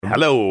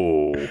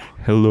Hello.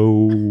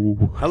 Hello.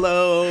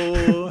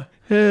 Hello.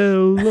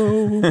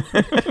 Hello.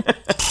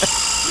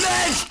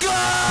 Let's go!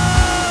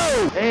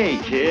 Hey,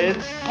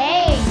 kids.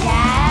 Hey,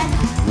 Dad.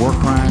 War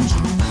crimes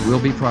will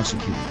be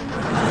prosecuted. Does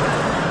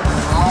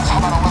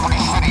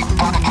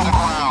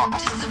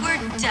the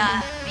word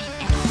duh mean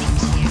anything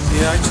to you?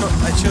 Yeah, I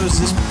chose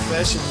this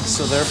profession,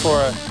 so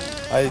therefore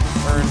I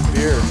earned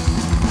beer.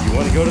 You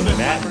want to go to the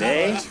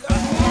matinee?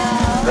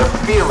 The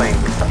feeling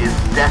is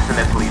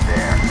definitely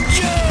there.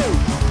 You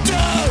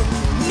don't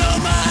know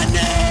my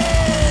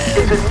name!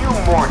 It's a new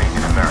morning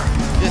in America.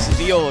 This is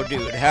the old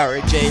dude,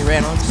 Howard J.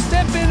 Reynolds.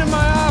 Step into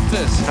my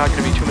office. Not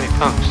going to be too many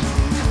punks.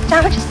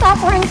 Don't you stop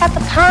worrying about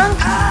the punk?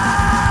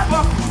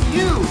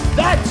 You!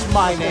 That's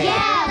my name!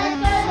 Yeah, let's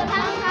go to the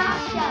punk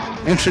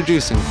rock show.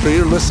 Introducing, for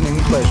your listening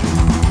pleasure,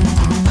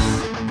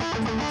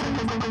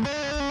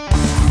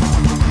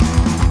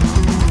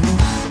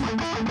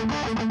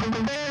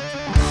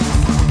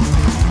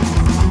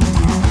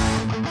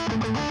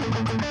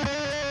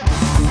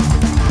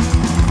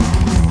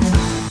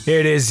 Here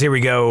it is. Here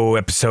we go.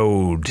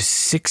 Episode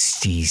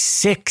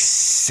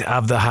 66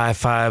 of the High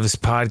Fives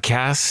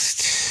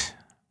podcast.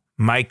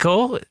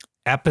 Michael,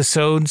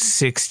 episode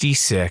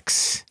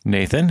 66.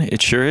 Nathan,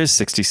 it sure is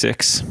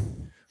 66.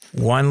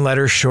 One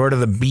letter short of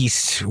the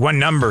beast. One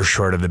number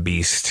short of the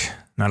beast.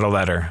 Not a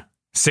letter.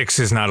 6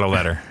 is not a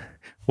letter.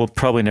 We'll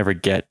probably never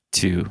get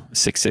to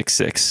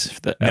 666.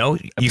 No?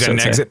 You got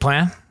an exit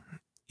plan?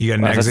 You got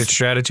an exit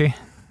strategy?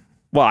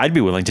 Well, I'd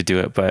be willing to do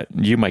it, but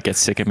you might get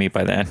sick of me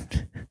by then.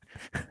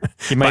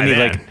 You might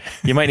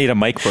need a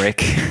mic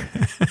break.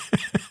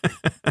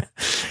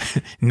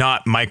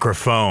 Not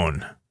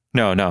microphone.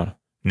 No.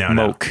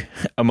 Moke.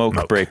 A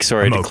moke break.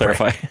 Sorry to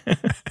clarify.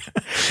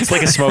 It's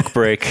like a smoke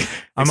break.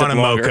 I'm on a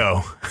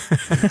moco.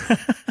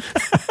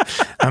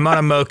 I'm on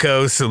a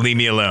moco, so leave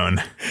me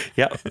alone.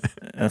 Yep.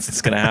 That's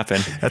what's going to happen.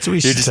 That's what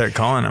we should start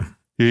calling them.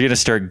 You're going to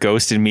start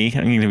ghosting me.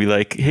 I'm going to be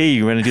like, hey,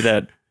 you want to do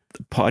that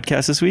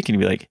podcast this week? And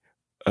you'll be like,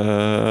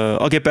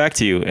 I'll get back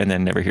to you, and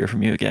then never hear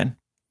from you again.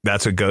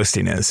 That's what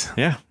ghosting is.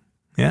 Yeah.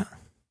 Yeah.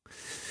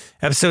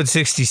 Episode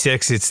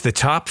 66. It's the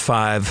top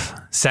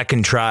 5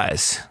 second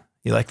tries.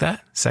 You like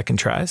that? Second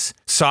tries?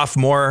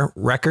 Sophomore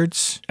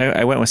records?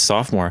 I went with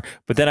sophomore,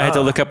 but then I had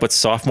to look up what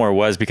sophomore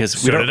was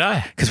because we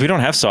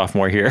don't have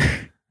sophomore here.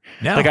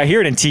 No. Like I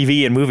hear it in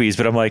TV and movies,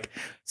 but I'm like,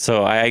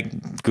 so I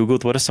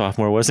Googled what a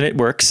sophomore was and it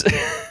works.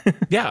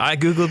 Yeah, I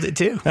Googled it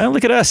too.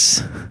 Look at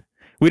us.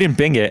 We didn't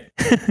Bing it.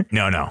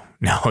 No.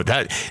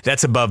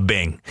 That's above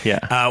Bing.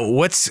 Yeah.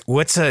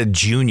 What's a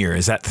junior?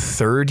 Is that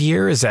third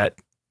year? Is that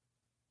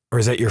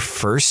your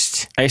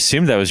first? I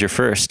assumed that was your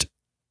first.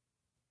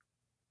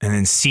 And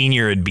then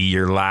senior would be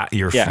your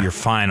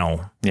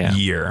final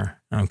year.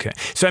 Okay.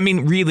 So I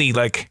mean, really,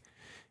 but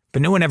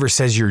no one ever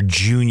says your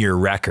junior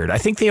record. I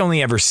think they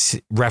only ever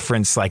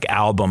reference like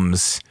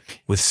albums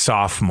with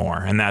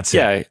sophomore, and that's it.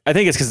 Yeah, I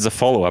think it's because it's a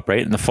follow up,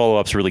 right? And the follow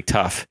up's really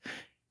tough.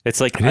 It's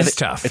like it's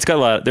tough. It's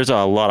got there's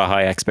a lot of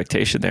high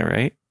expectation there,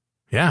 right?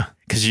 Yeah.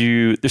 Because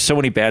there's so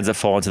many bands that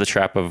fall into the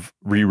trap of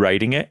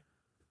rewriting it.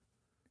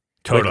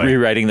 Totally. Like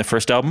rewriting the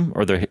first album,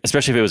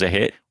 especially if it was a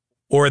hit.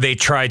 Or they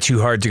try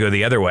too hard to go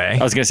the other way.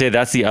 I was going to say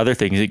that's the other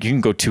thing. You can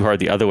go too hard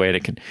the other way,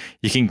 and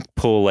you can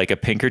pull like a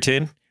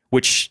Pinkerton,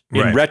 which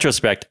in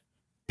retrospect,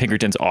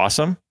 Pinkerton's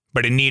awesome.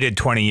 But it needed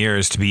 20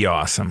 years to be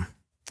awesome.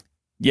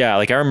 Yeah,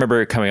 like I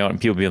remember it coming out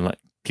and people being like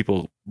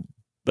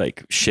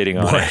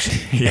shitting on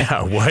it.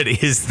 Yeah, what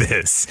is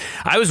this?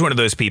 I was one of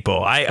those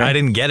people. I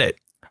didn't get it.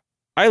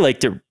 I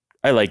liked it,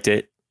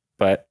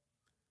 but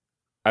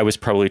I was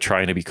probably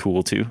trying to be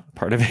cool too,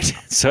 part of it.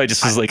 So I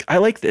just was like, I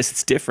like this.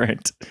 It's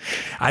different.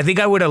 I think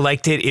I would have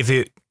liked it if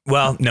it,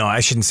 well, no, I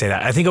shouldn't say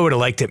that. I think I would have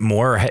liked it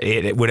more.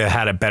 It would have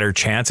had a better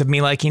chance of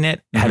me liking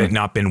it had it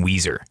not been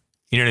Weezer.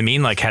 You know what I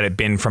mean? Like had it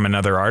been from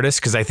another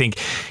artist, because I think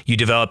you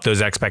develop those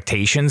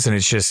expectations and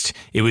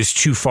it was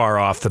too far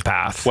off the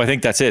path. Well, I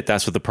think that's it.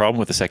 That's what the problem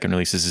with the second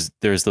release is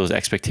there's those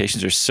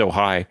expectations are so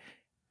high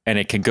and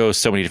it can go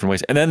so many different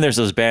ways. And then there's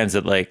those bands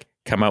that like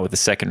come out with the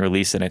second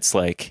release and it's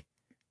like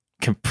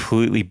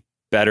completely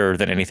better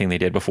than anything they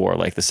did before.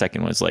 Like the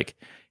second was like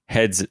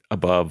heads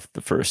above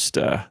the first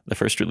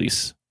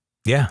release.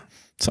 Yeah.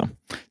 So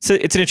it's an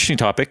interesting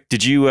topic.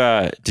 Did you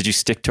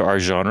stick to our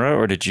genre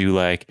or did you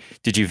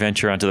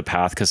venture onto the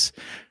path? Because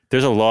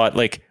there's a lot,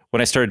 like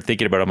when I started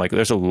thinking about it, I'm like,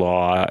 there's a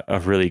lot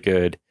of really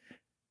good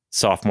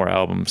sophomore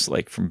albums,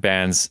 like from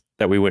bands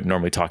that we wouldn't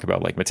normally talk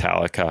about, like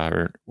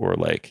Metallica or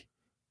like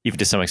even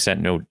to some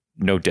extent,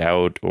 No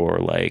Doubt or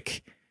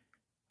like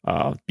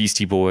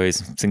Beastie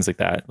Boys, things like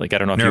that. Like, I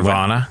don't know if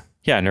Nirvana.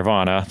 Yeah,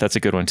 Nirvana. That's a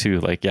good one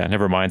too. Like, yeah,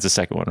 Nevermind's the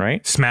second one,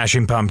 right?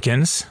 Smashing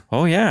Pumpkins.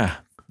 Oh yeah.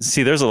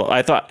 See, there's a lot.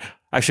 I thought,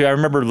 actually, I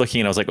remember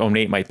looking and I was like, oh,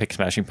 Nate might pick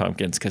Smashing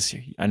Pumpkins because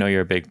I know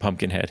you're a big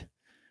pumpkin head.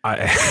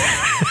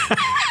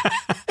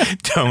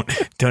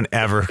 Don't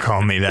ever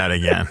call me that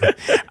again.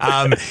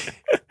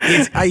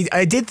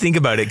 I did think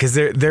about it because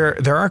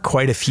there are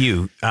quite a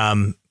few.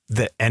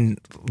 and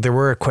there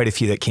were quite a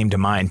few that came to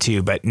mind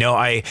too, but no,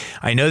 I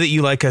know that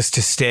you like us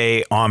to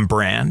stay on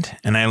brand,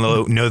 and I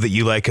know that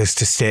you like us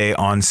to stay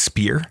on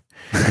spear.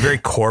 You're very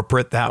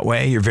corporate that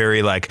way. You're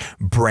very like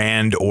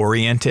brand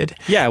oriented.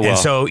 Yeah. Well, and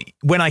so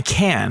when I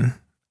can,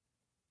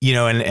 you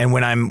know, and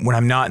when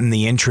I'm not in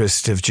the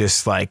interest of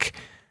just like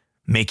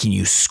making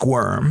you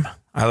squirm,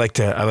 I like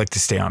to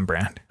stay on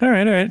brand. All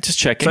right. Just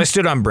checking. So I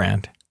stood on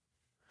brand.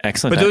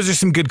 Excellent. But those are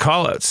some good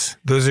call outs.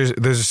 Those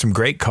are some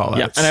great call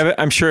outs. Yeah. And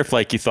I'm sure if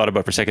like you thought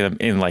about for a second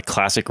in like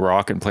classic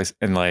rock and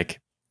like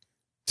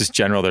just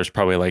general, there's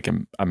probably like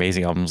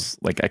amazing albums.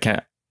 Like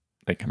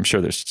I'm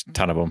sure there's a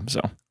ton of them.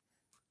 So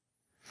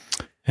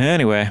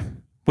anyway,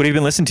 what have you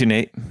been listening to,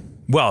 Nate?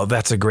 Well,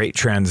 that's a great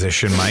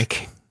transition,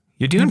 Mike.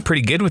 You're doing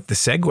pretty good with the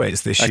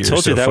segues this year. I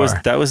told you so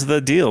far. that was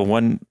the deal.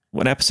 One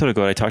episode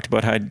ago, I talked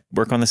about how I'd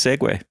work on the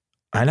segue.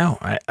 I know.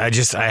 I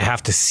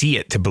have to see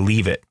it to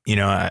believe it. You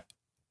know,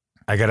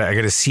 I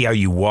gotta see how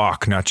you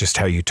walk, not just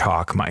how you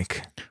talk,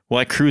 Mike. Well,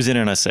 I cruise in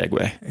on a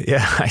segue.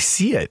 Yeah, I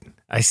see it.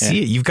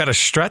 It. You've got a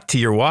strut to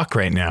your walk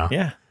right now.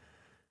 Yeah.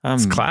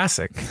 It's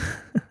classic.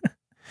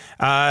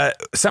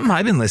 Something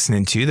I've been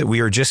listening to that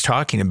we were just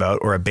talking about,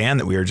 or a band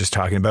that we were just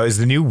talking about, is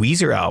the new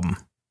Weezer album,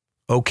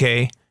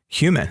 OK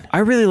Human. I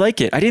really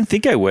like it. I didn't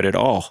think I would at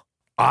all.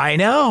 I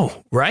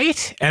know,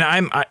 right?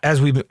 And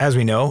as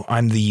we know,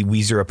 I'm the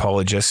Weezer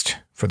apologist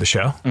for the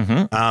show.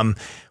 Mm-hmm.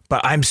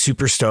 But I'm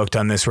super stoked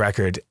on this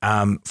record.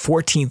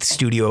 14th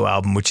studio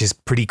album, which is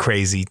pretty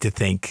crazy to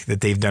think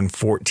that they've done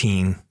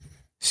 14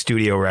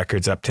 studio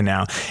records up to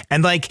now.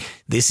 And like,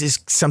 this is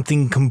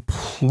something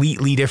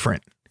completely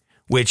different,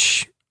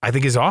 which I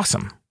think is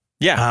awesome.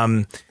 Yeah.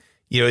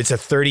 You know, it's a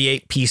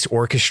 38-piece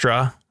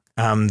orchestra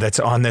that's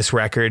on this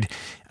record.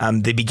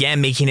 They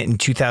began making it in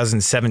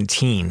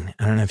 2017.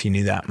 I don't know if you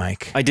knew that,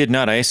 Mike. I did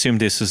not. I assumed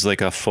this was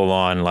like a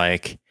full-on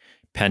like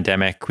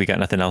pandemic. We got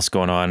nothing else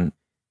going on.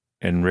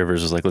 And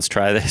Rivers was like, let's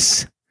try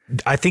this.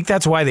 I think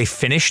that's why they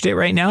finished it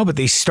right now, but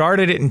they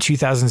started it in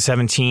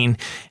 2017,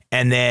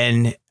 and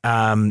then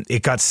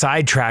it got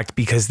sidetracked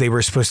because they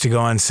were supposed to go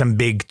on some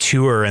big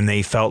tour, and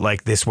they felt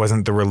like this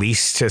wasn't the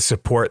release to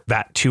support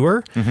that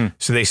tour. Mm-hmm.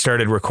 So they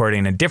started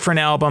recording a different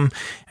album,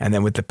 and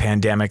then with the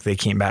pandemic, they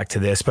came back to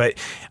this. But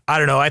I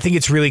don't know. I think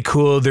it's really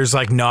cool. There's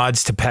like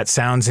nods to Pet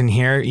Sounds in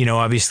here, you know,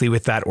 obviously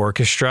with that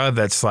orchestra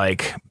that's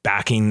like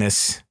backing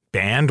this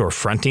band or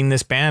fronting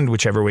this band,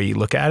 whichever way you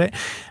look at it.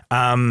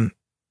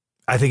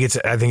 I think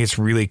it's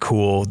really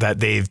cool that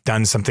they've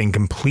done something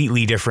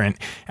completely different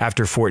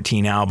after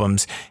 14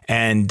 albums.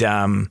 And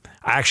I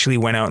actually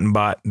went out and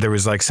bought, there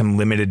was like some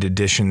limited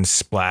edition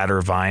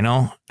splatter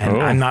vinyl.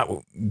 And I'm not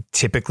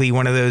typically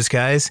one of those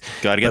guys.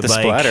 Got to get the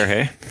splatter,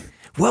 hey?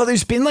 Well,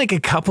 there's been like a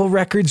couple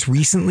records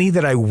recently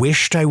that I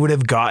wished I would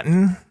have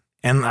gotten.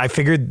 And I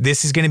figured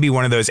this is going to be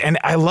one of those. And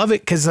I love it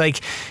because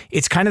like,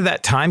 it's kind of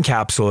that time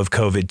capsule of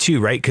COVID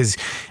too, right? Because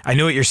I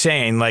know what you're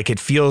saying. Like,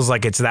 it feels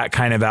like it's that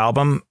kind of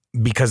album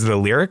because of the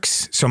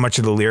lyrics. So much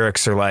of the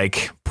lyrics are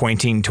like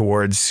pointing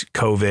towards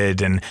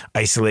COVID and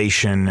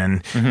isolation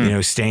and, you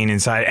know, staying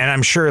inside. And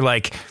I'm sure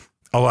like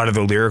a lot of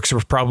the lyrics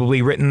were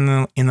probably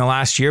written in the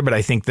last year, but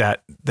I think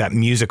that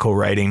musical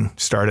writing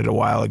started a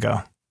while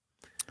ago.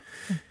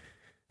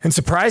 And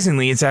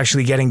surprisingly, it's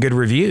actually getting good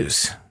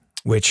reviews,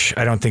 which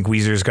I don't think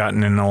Weezer's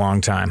gotten in a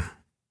long time.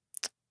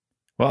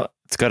 Well,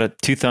 it's got a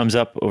 2 thumbs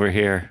up over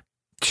here.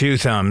 2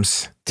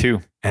 thumbs. 2.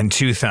 And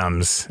 2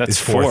 thumbs. That's is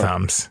 4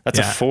 thumbs. That's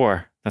a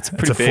 4. That's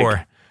pretty big.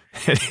 4.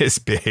 It is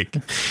big.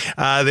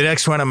 The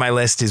next one on my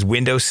list is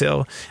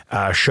Windowsill,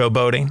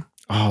 Showboating.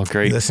 Oh,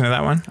 great. You listen to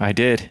that one? I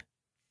did.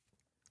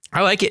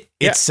 I like it.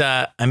 Yeah. It's,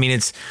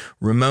 it's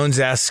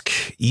Ramones-esque,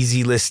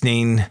 easy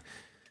listening,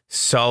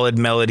 solid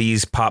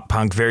melodies, pop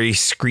punk, very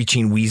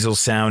screeching weasel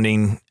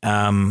sounding.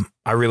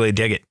 I really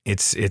dig it.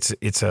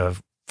 It's a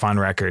fun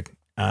record.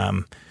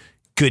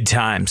 Good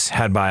times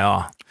had by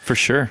all. For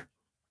sure.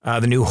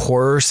 The new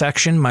horror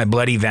section, My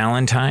Bloody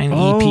Valentine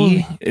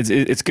EP.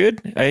 It's good.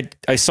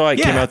 I saw it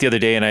came out the other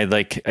day, and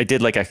I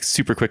did like a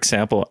super quick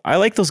sample. I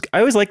like those. I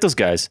always like those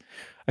guys.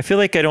 I feel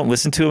like I don't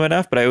listen to them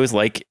enough, but I always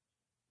like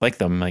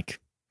them. Like,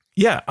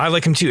 yeah, I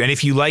like them too. And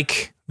if you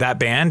like that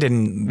band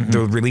and the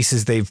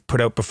releases they've put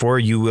out before,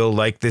 you will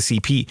like this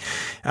EP.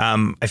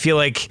 I feel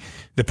like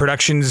the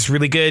production is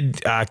really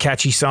good,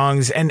 catchy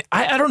songs. And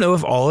I don't know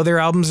if all of their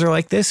albums are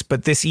like this,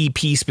 but this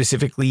EP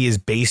specifically is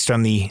based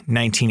on the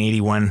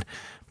 1981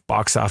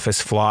 box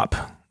office flop,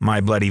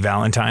 My Bloody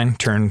Valentine,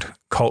 turned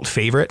cult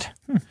favorite.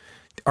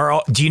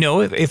 Do you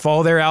know if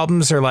all their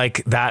albums are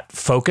like that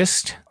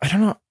focused? I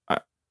don't know.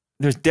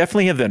 There's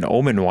definitely an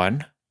Omen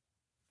one.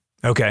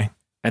 Okay.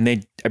 And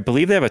I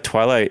believe they have a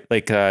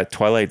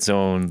Twilight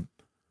Zone.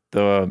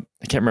 I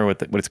can't remember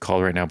what it's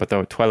called right now, but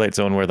the Twilight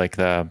Zone where like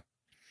the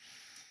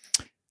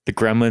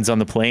gremlins on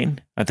the plane.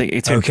 I think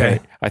it's okay.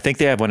 I think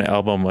they have one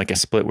album, like a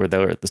split where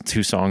the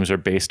 2 songs are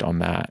based on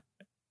that.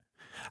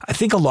 I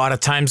think a lot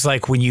of times,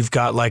 like when you've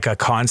got like a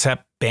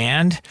concept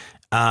band,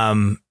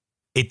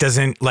 it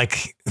doesn't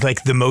like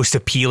the most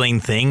appealing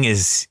thing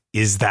is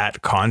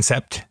that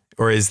concept,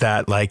 or is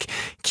that like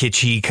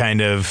kitschy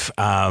kind of,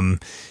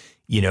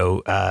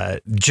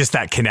 just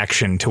that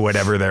connection to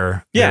whatever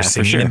they're for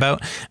singing sure.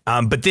 about.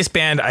 But this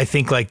band, I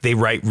think like they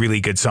write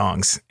really good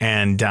songs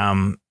and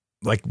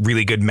like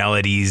really good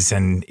melodies,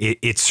 and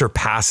it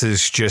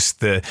surpasses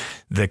just the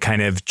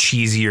kind of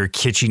cheesy or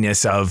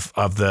kitschiness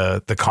of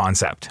the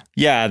concept.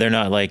 Yeah, they're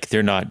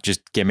not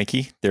just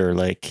gimmicky. They're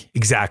like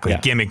Exactly.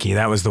 Yeah. Gimmicky.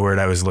 That was the word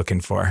I was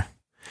looking for.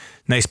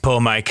 Nice pull,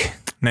 Mike.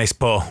 Nice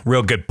pull.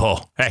 Real good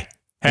pull. Hey.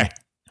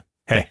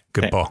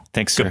 Good pull.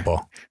 Thanks, Good sir.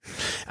 pull.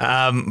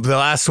 The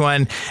last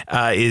one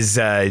is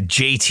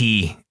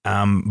JT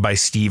by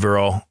Steve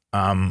Earle.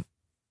 A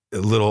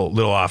little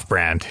off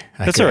brand.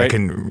 That's all right. I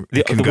can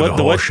go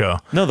the whole show.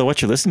 No, the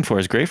what you're listening for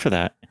is great for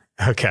that.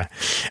 Okay.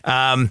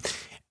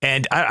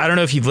 And I don't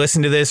know if you've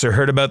listened to this or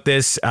heard about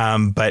this,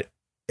 but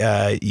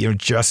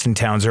Justin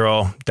Townes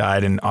Earle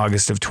died in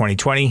August of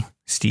 2020.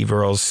 Steve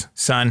Earle's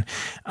son.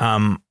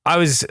 I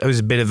was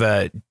a bit of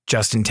a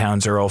Justin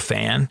Townes Earle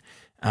fan.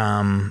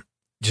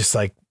 Just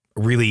like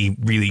really,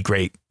 really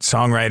great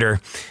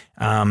songwriter.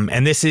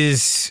 And this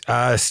is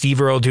Steve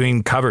Earle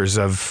doing covers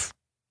of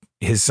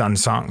his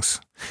son's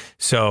songs.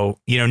 So,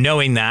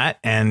 knowing that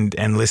and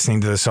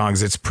listening to the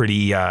songs, it's a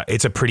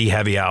pretty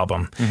heavy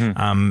album.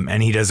 Mm-hmm.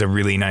 And he does a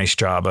really nice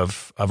job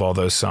of all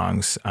those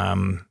songs.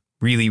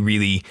 Really,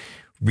 really,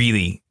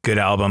 really good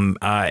album.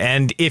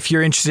 And if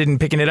you're interested in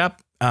picking it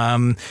up,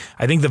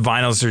 I think the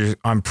vinyls are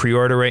on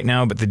pre-order right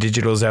now, but the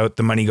digital's out.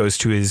 The money goes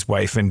to his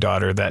wife and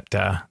daughter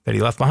that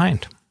he left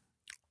behind.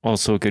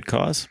 Also a good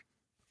cause.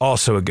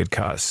 Also a good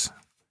cause.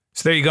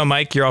 So there you go,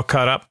 Mike. You're all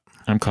caught up.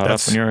 I'm caught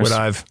That's up on yours. what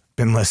I've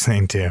been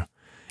listening to.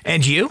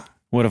 And you?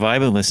 What have I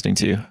been listening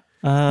to?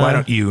 Why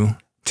don't you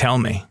tell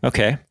me?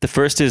 Okay. The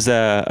first is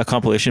a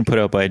compilation put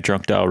out by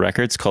Drunk Dial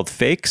Records called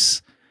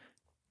Fakes.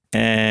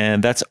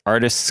 And that's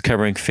artists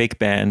covering fake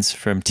bands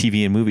from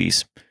TV and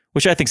movies,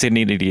 which I think is a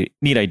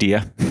neat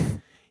idea.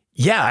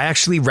 Yeah, I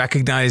actually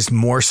recognized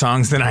more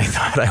songs than I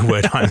thought I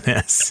would on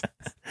this.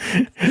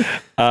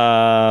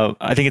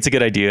 I think it's a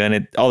good idea,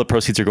 and all the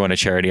proceeds are going to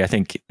charity. I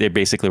think they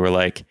basically were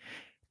like,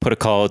 put a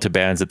call out to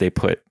bands that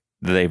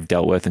they've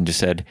dealt with, and just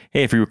said,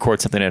 "Hey, if you record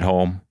something at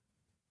home,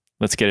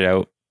 let's get it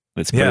out.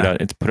 Let's put it out.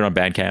 Put it on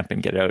Bandcamp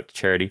and get it out to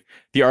charity."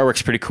 The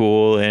artwork's pretty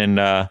cool, and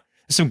there's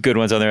some good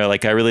ones on there.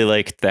 Like I really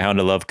liked The Hound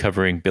of Love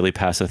covering Billy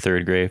Pass the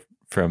Third Grave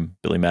from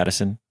Billy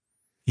Madison.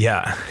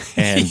 Yeah,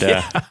 and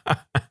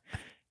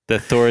the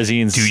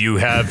Thorazines. Do you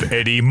have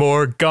any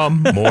more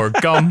gum? More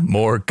gum,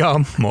 more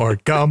gum, more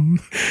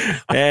gum.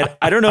 And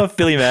I don't know if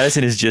Billy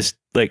Madison is just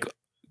like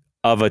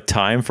of a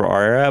time for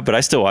our era, but I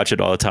still watch it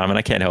all the time and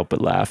I can't help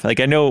but laugh. Like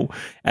I know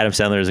Adam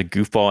Sandler is a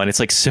goofball and it's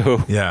like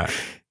so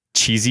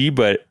cheesy,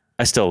 but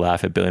I still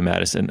laugh at Billy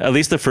Madison. At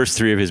least the first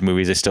 3 of his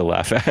movies I still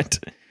laugh at.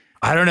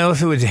 I don't know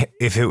if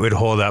it would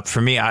hold up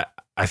for me. I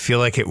feel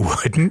like it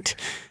wouldn't.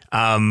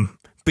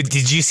 But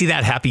did you see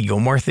that Happy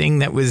Gilmore thing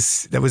that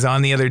was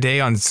on the other day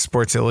on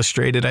Sports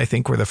Illustrated? I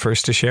think were the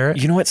first to share it.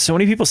 You know what? So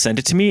many people sent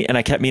it to me and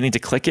I kept meaning to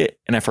click it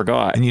and I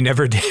forgot. And you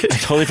never did. I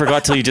totally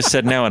forgot till you just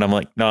said no. And I'm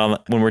like, no,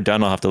 when we're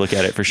done, I'll have to look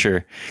at it for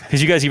sure.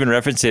 Because you guys even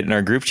referenced it in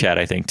our group chat,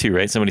 I think too,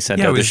 right? Somebody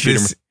sent out the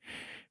Shooter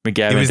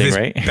McGavin thing,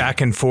 right?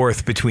 Back and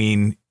forth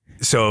between.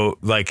 So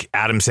like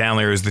Adam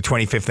Sandler is the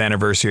 25th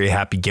anniversary of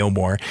Happy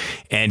Gilmore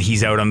and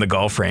he's out on the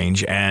golf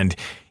range and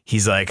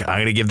he's like, I'm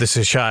going to give this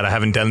a shot. I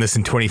haven't done this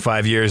in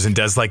 25 years and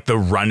does like the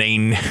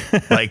running,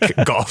 like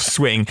golf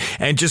swing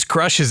and just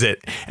crushes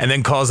it and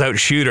then calls out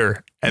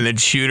Shooter and then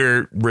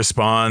Shooter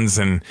responds.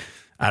 And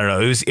I don't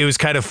know, it was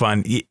kind of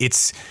fun.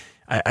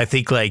 I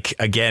think like,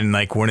 again,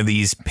 like one of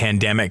these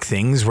pandemic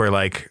things where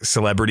like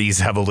celebrities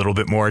have a little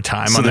bit more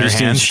time on their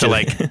hands to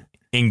like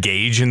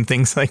engage in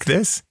things like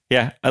this.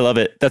 Yeah, I love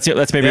it. That's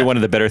maybe one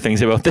of the better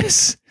things about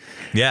this.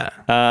 Yeah.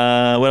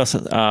 What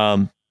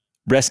else?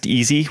 Rest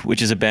Easy, which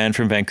is a band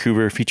from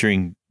Vancouver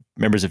featuring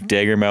members of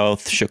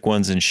Daggermouth, Shook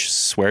Ones, and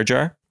Swear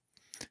Jar.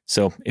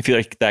 So if you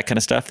like that kind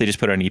of stuff, they just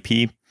put out an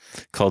EP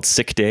called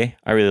Sick Day.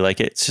 I really like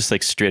it. It's just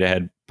like straight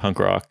ahead punk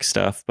rock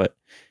stuff, but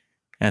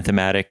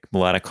anthematic,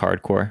 melodic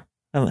hardcore.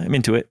 I'm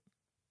into it.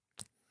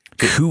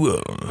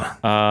 Cool.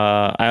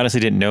 I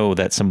honestly didn't know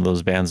that some of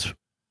those bands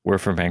were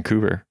from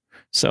Vancouver.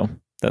 So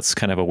that's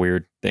kind of a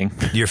weird thing.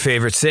 Your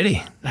favorite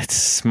city?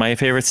 That's my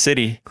favorite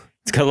city.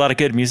 It's got a lot of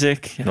good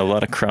music and a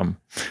lot of crumb.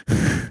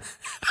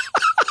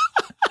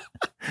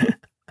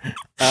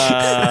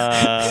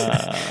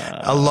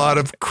 A lot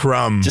of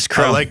crumb. Just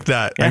crumb. I like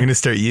that. Yeah. I'm going to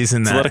start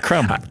using that. It's a lot of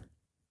crumb.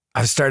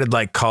 I've started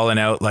like calling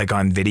out like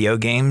on video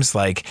games.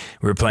 Like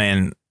we were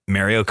playing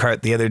Mario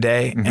Kart the other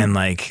day and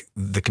like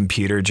the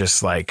computer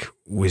just like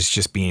was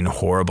just being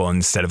horrible.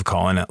 Instead of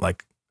calling it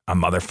like a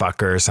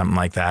motherfucker or something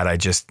like that, I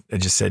just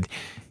said,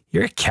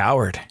 "You're a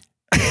coward.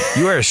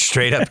 You are a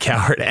straight up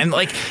coward." And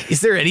like,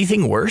 is there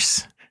anything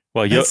worse?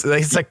 Well,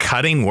 it's a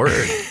cutting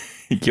word.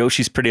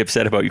 Yoshi's pretty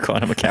upset about you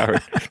calling him a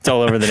coward. It's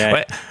all over the net.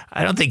 But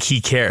I don't think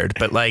he cared,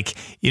 but like,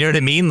 you know what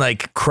I mean?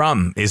 Like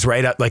crumb is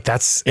right up. Like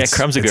that's,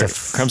 crumb's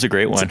a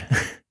great one.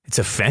 It's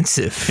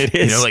offensive. It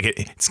is. You know, like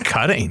it's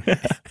cutting.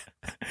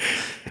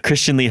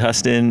 Christian Lee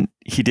Huston.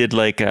 He did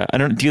like,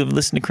 do you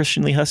listen to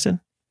Christian Lee Huston?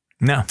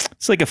 No.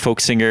 It's like a folk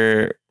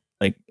singer,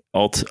 like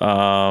alt.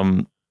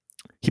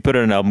 He put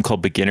out an album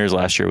called Beginners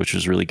last year, which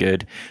was really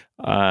good.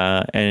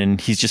 And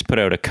he's just put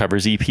out a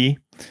covers EP,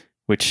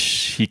 which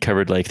he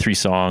covered like 3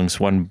 songs,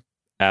 one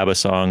ABBA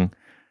song,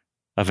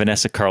 a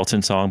Vanessa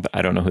Carlton song, but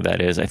I don't know who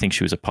that is. I think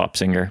she was a pop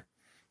singer.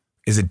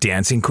 Is it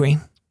Dancing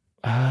Queen?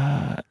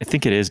 I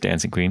think it is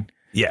Dancing Queen.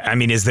 Yeah. I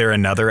mean, is there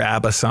another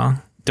ABBA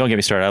song? Don't get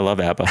me started. I love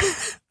ABBA.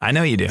 I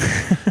know you do.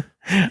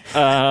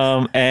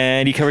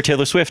 And he covered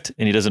Taylor Swift,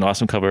 and he does an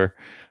awesome cover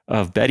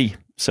of Betty.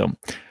 So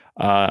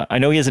I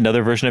know he has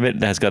another version of it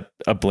that has got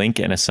a Blink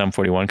and a Sum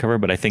 41 cover,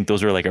 but I think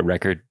those were like a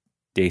record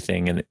day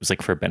thing, and it was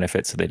like for a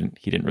benefit, so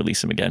he didn't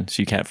release them again,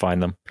 so you can't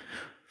find them.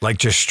 Like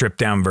just stripped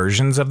down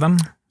versions of them?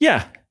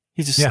 Yeah,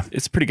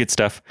 it's pretty good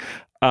stuff.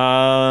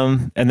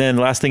 And then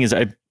last thing is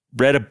I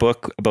read a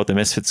book about the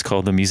Misfits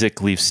called The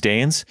Music Leaves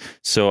Stains.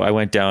 So I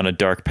went down a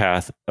dark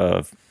path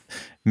of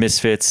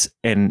Misfits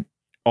and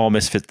all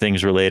Misfit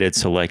things related.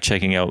 So like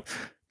checking out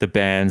the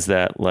bands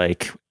that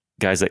like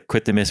guys that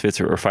quit the Misfits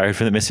or were fired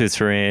from the Misfits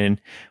were in,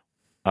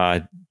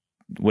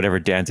 whatever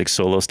Danzig's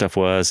solo stuff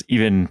was,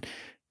 even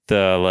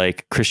the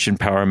like Christian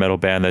power metal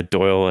band that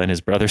Doyle and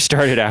his brother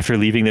started after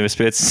leaving the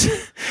Misfits,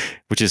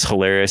 which is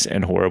hilarious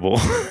and horrible.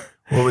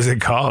 What was it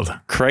called?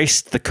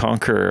 Christ the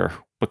Conqueror,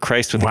 but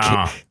Christ with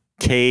wow. a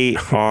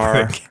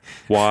K-R-Y-S-T.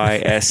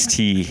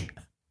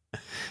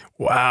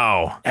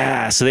 Wow.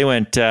 So they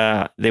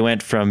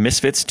went from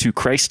Misfits to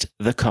Christ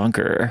the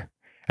Conqueror,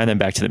 and then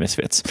back to the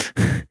Misfits.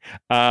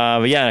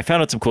 But yeah, I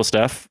found out some cool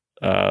stuff.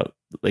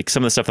 Like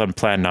some of the stuff on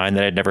Plan 9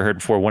 that I'd never heard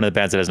before. One of the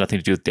bands that has nothing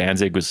to do with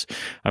Danzig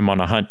I'm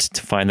on a hunt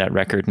to find that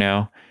record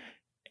now.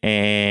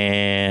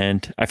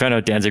 And I found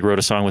out Danzig wrote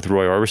a song with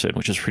Roy Orbison,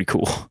 which is pretty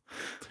cool.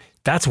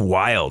 That's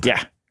wild.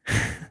 Yeah.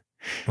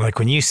 Like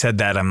when you said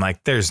that, I'm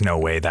like, there's no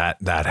way that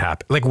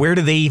happened. Like, where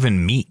do they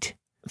even meet?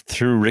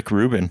 Through Rick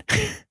Rubin.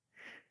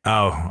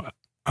 Oh,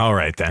 all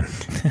right then.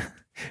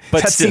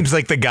 But that seems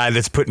like the guy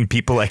that's putting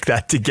people like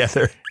that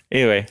together.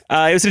 Anyway,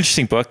 it was an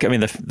interesting book. I mean,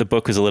 the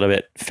book was a little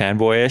bit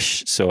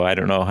fanboyish, so I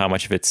don't know how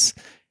much of it's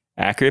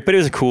accurate, but it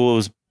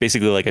was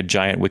basically like a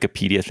giant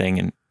Wikipedia thing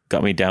and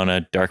got me down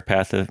a dark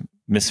path of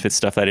Misfit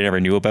stuff that I never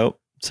knew about.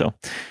 So,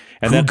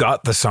 and who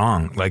got the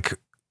song? Like,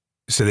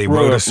 so they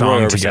wrote a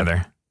song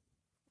together.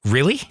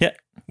 Really? Yeah.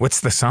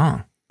 What's the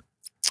song?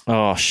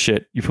 Oh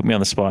shit! You put me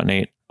on the spot,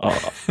 Nate.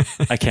 Oh,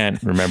 I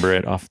can't remember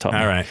it off the top.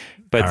 All right.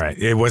 But all right.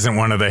 It wasn't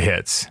one of the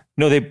hits.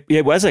 No,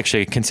 it was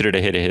actually considered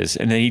a hit of his,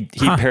 and then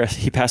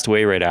he passed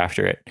away right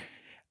after it.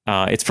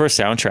 It's for a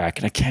soundtrack,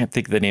 and I can't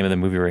think of the name of the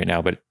movie right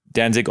now, but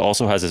Danzig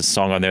also has a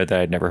song on there that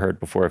I'd never heard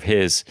before of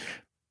his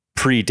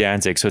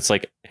pre-Danzig. So it's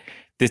like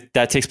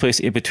that takes place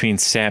in between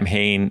Sam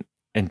Hain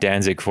and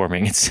Danzig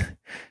forming. It's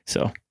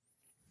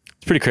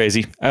pretty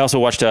crazy. I also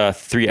watched a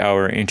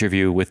 3-hour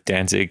interview with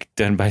Danzig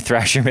done by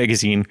Thrasher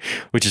magazine,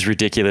 which is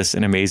ridiculous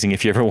and amazing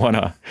if you ever want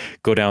to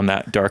go down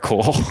that dark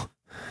hole.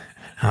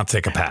 I'll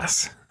take a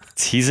pass.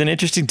 He's an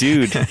interesting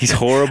dude. He's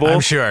horrible. I'm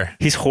sure.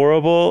 He's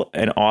horrible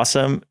and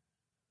awesome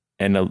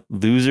and a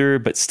loser,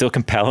 but still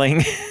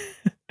compelling.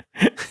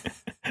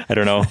 I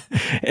don't know.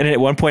 And at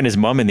one point, his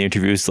mom in the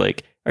interview was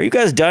like, "Are you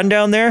guys done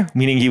down there?"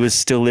 Meaning he was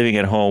still living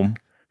at home.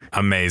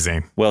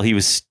 Amazing. Well, he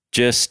was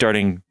just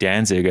starting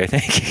Danzig, I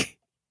think.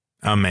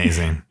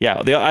 Amazing.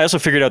 Yeah. I also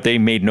figured out they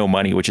made no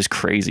money, which is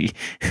crazy.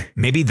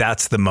 Maybe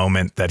that's the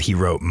moment that he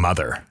wrote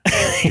Mother.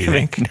 Do you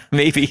think?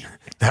 Maybe.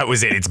 That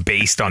was it. It's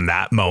based on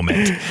that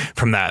moment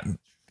from that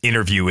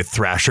interview with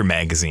Thrasher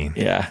magazine.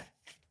 Yeah.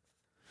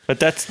 But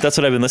that's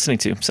what I've been listening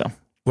to. So,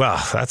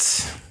 well,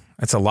 that's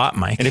a lot,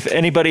 Mike. And if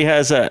anybody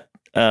has a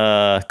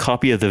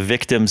copy of the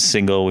Victims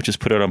single, which is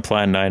put out on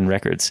Plan 9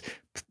 Records,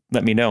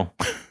 let me know.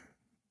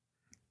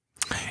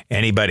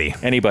 Anybody.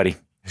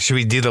 Should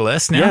we do the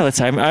list now?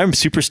 Yeah, I'm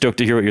super stoked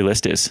to hear what your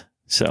list is.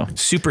 So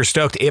super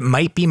stoked. It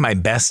might be my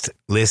best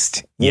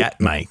list yet,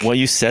 Mike. Well,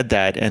 you said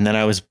that, and then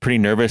I was pretty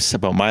nervous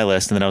about my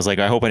list, and then I was like,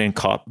 I hope I didn't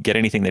get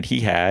anything that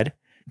he had.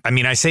 I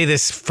mean, I say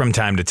this from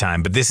time to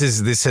time, but this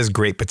has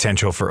great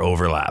potential for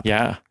overlap.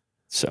 Yeah.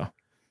 So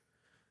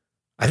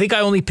I think I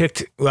only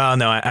picked. Well,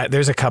 no,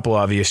 there's a couple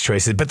obvious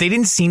choices, but they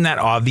didn't seem that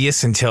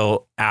obvious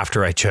until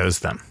after I chose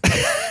them.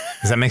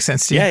 Does that make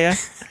sense to you? Yeah.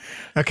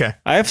 Okay.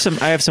 I have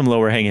some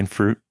lower hanging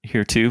fruit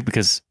here too,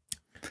 because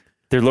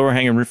they're lower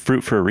hanging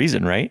fruit for a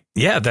reason, right?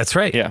 Yeah, that's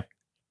right. Yeah.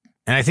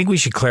 And I think we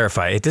should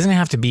clarify, it doesn't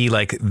have to be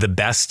like the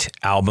best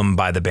album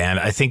by the band.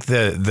 I think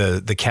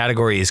the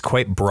category is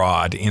quite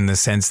broad in the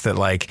sense that,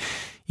 like,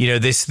 you know,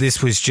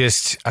 this was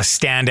just a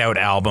standout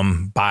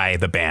album by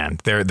the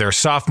band. Their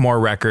sophomore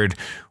record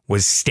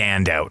was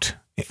standout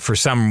for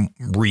some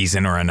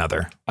reason or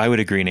another. I would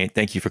agree, Nate.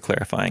 Thank you for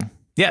clarifying.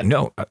 Yeah,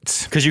 no.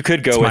 Because you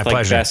could go with like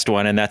pleasure. Best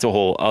one, and that's a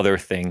whole other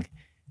thing.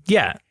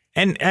 Yeah.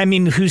 And I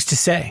mean, who's to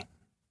say?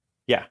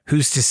 Yeah.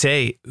 Who's to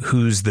say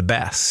who's the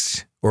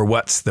best or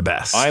what's the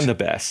best? I'm the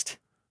best.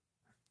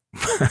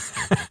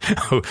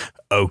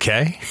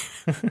 Okay.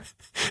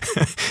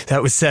 That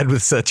was said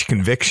with such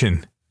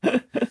conviction.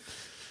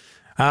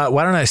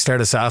 Why don't I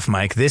start us off,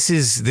 Mike? This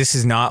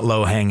is not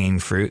low-hanging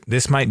fruit.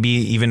 This might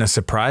be even a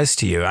surprise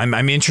to you.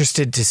 I'm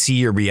interested to see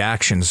your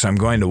reaction, so I'm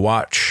going to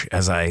watch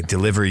as I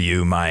deliver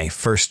you my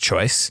first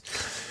choice.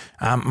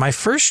 My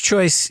first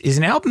choice is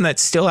an album that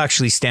still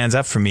actually stands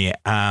up for me.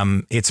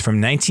 It's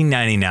from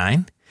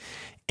 1999,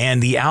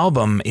 and the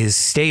album is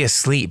Stay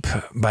Asleep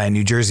by a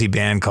New Jersey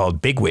band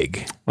called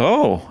Bigwig.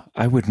 Oh,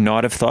 I would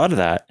not have thought of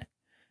that.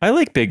 I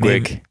like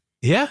Bigwig.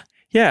 Yeah?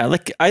 Yeah,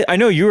 like I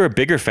know you were a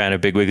bigger fan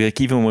of Bigwig.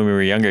 Like even when we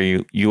were younger,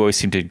 you always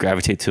seemed to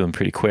gravitate to him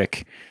pretty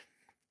quick.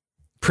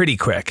 Pretty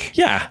quick.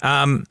 Yeah.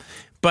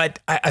 But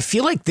I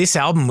feel like this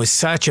album was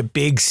such a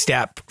big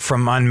step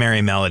from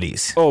Unmerry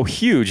Melodies. Oh,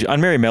 huge.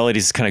 Unmerry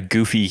Melodies is kind of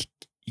goofy,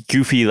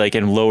 like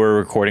in lower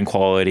recording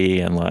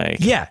quality and like.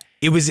 Yeah.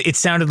 It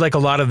sounded like a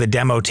lot of the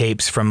demo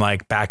tapes from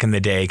like back in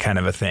the day kind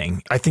of a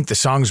thing. I think the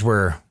songs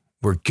were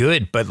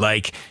good, but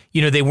like,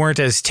 you know, they weren't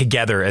as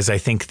together as I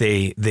think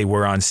they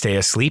were on Stay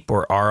Asleep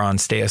or are on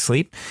Stay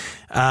Asleep.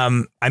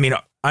 I mean,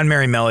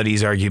 Unmerry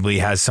Melodies arguably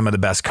has some of the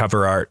best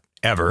cover art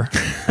ever.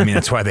 I mean,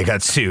 that's why they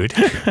got sued.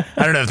 I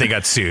don't know if they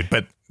got sued,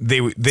 but they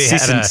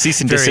had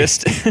cease and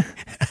desist.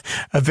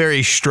 A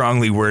very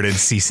strongly worded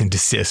cease and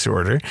desist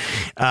order.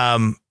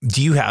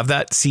 Do you have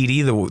that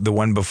CD, the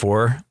one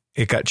before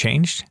it got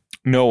changed?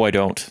 No, I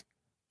don't.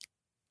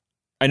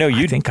 I know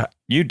you think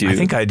you do. I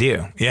think I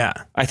do. Yeah.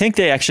 I think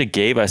they actually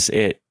gave us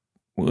it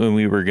when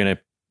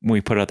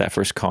we put out that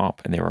first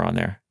comp and they were on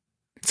there.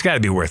 It's got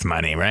to be worth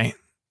money, right?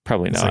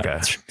 Probably not.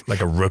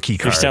 Like a rookie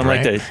card. You sound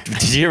right?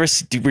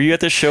 Were you at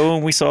the show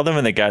when we saw them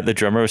and the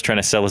drummer was trying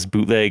to sell us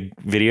bootleg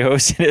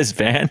videos in his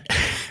van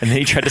and then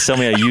he tried to sell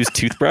me a used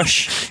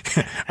toothbrush?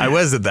 I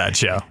was at that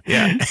show.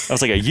 Yeah. I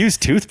was like, a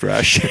used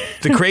toothbrush?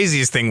 The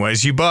craziest thing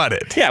was you bought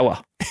it. Yeah,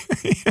 well.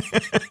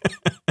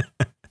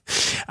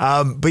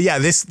 But yeah,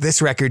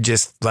 this record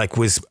just like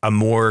was a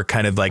more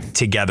kind of like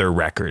together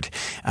record.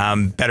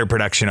 Better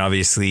production,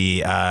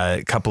 obviously.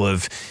 A couple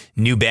of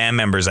new band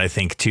members, I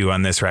think, too,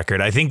 on this record.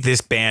 I think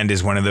this band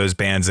is one of those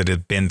bands that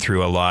have been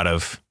through a lot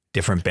of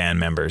different band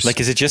members.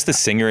 Like, is it just the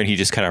singer and he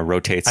just kind of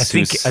rotates?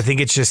 I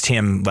think it's just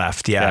him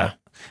left. Yeah.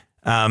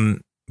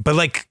 But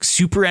like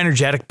super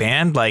energetic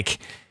band, like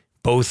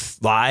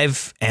both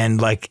live and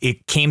like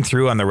it came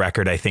through on the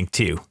record, I think,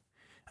 too.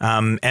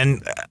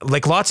 And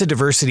like lots of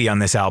diversity on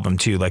this album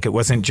too. Like it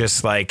wasn't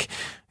just like,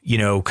 you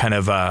know, kind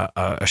of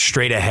a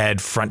straight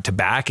ahead front to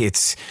back.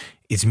 It's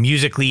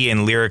musically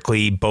and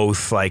lyrically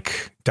both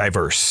like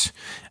diverse.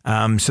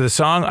 So the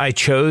song I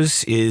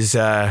chose is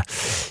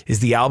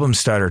the album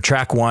starter,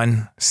 track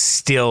 1.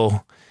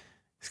 Still,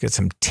 it's got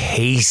some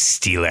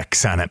tasty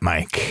licks on it,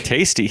 Mike.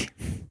 Tasty,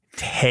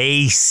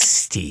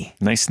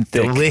 nice and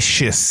thick,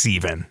 delicious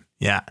even.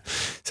 Yeah.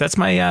 So that's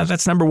my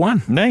that's number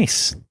 1.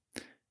 Nice.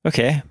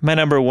 Okay, my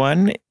number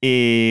 1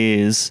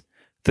 is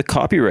The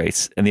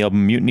Copyrights and the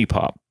album Mutiny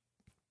Pop.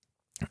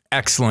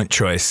 Excellent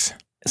choice.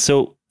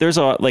 So there's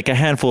a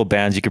handful of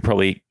bands you could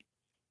probably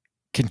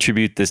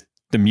contribute the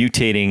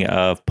mutating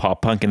of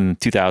pop punk in the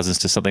 2000s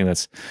to something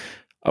that's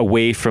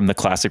away from the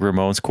classic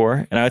Ramones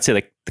core. And I would say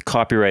like The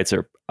Copyrights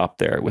are up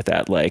there with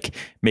that, like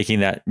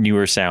making that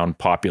newer sound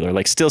popular,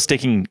 like still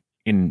sticking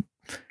in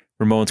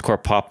Ramones core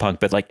pop punk,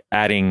 but like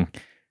adding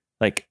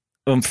like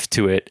oomph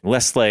to it,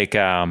 less like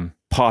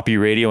poppy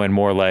radio and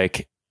more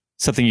like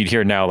something you'd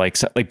hear now, like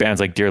bands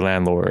like Dear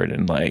Landlord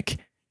and like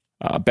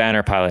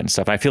Banner Pilot and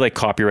stuff. And I feel like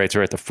Copyrights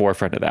are at the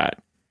forefront of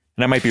that.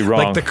 And I might be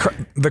wrong. Like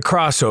the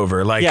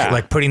crossover,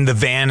 like putting the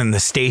van and the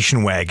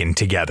station wagon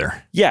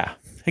together. Yeah,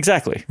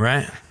 exactly.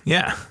 Right?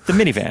 Yeah. The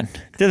minivan.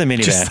 They're the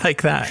minivan. Just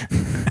like that.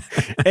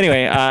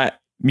 Anyway,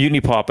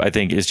 Mutiny Pop, I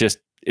think,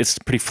 it's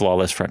pretty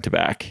flawless front to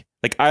back.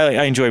 Like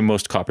I enjoy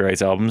most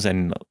Copyrights albums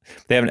and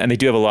they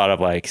do have a lot of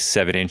like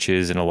 7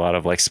 inches and a lot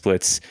of like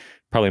splits,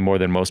 probably more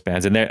than most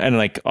bands. And they're in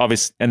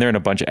a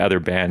bunch of other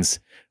bands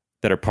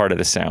that are part of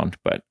the sound.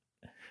 But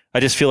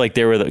I just feel like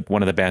they were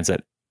one of the bands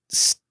that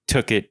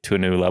took it to a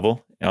new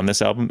level on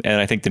this album.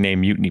 And I think the name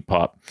Mutiny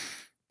Pop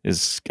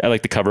I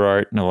like the cover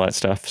art and all that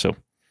stuff. So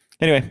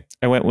anyway,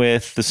 I went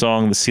with the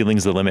song The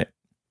Ceiling's the Limit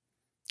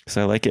because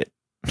I like it.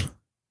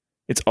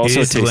 It's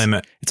also the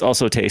limit. It's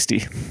also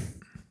tasty.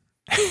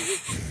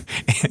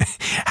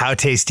 How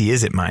tasty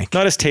is it, Mike?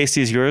 Not as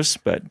tasty as yours,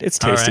 but it's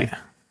tasty.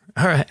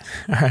 All right.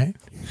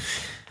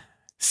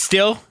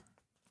 Still,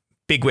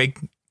 Bigwig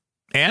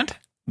and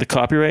The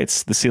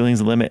Copyrights, The Ceiling's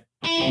the Limit.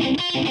 Why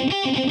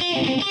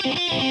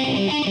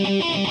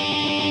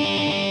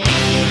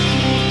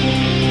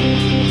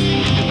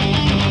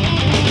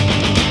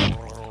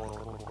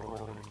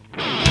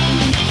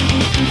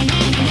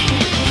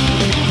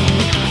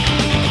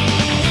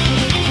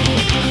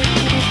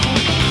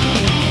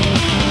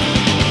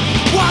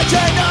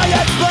can't I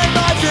explain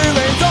my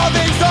feelings? All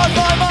things on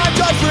my mind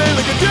just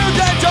really confused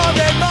and dumb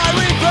in my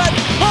regret.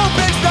 Hope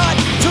it's not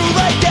too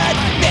late yet.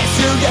 Miss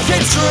you, yes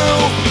it's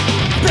true.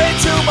 Been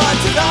 2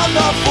 months and I'm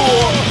the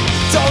fool.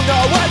 Don't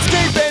know what's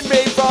keeping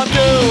me from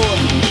you.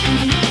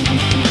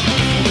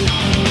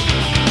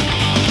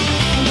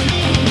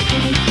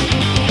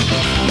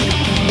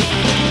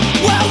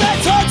 Well,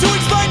 it's hard to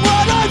explain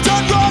what I've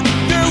done wrong.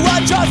 Knew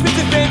I tried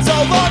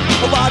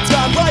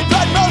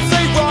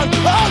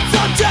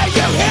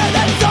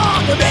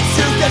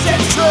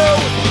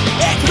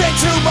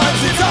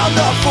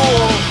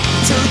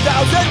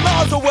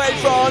miles away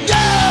from you.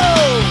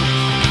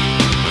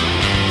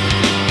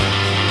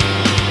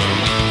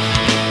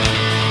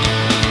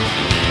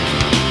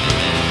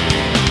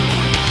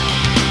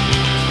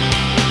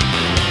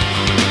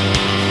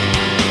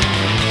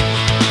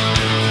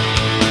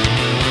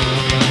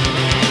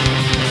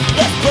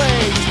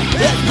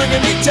 It's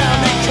bringing me down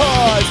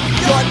because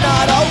you're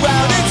not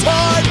around. It's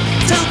hard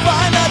to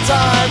find the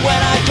time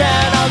when I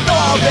can.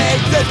 I'll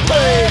make this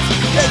place.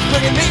 It's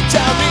bringing me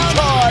down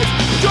because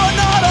you're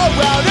not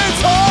around.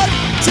 It's hard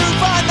to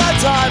find the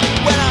time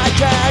when I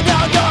can.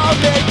 I'll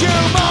make you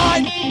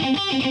mine.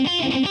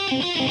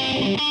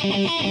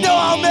 No,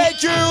 I'll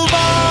make you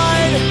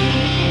mine.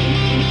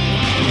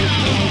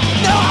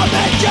 No, I'll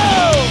make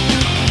you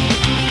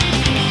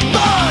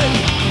mine.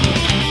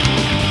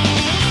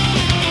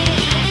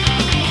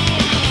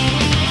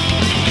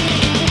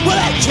 Well,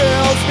 it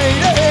kills me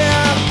to hear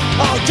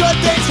all good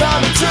things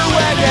coming to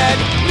an end.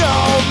 No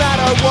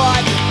matter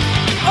what,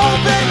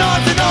 open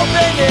arms and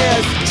open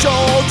ears,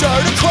 shoulder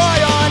to cry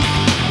on.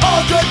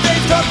 All good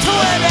things come to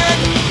an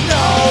end.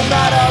 No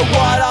matter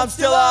what, I'm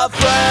still a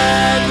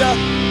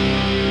friend.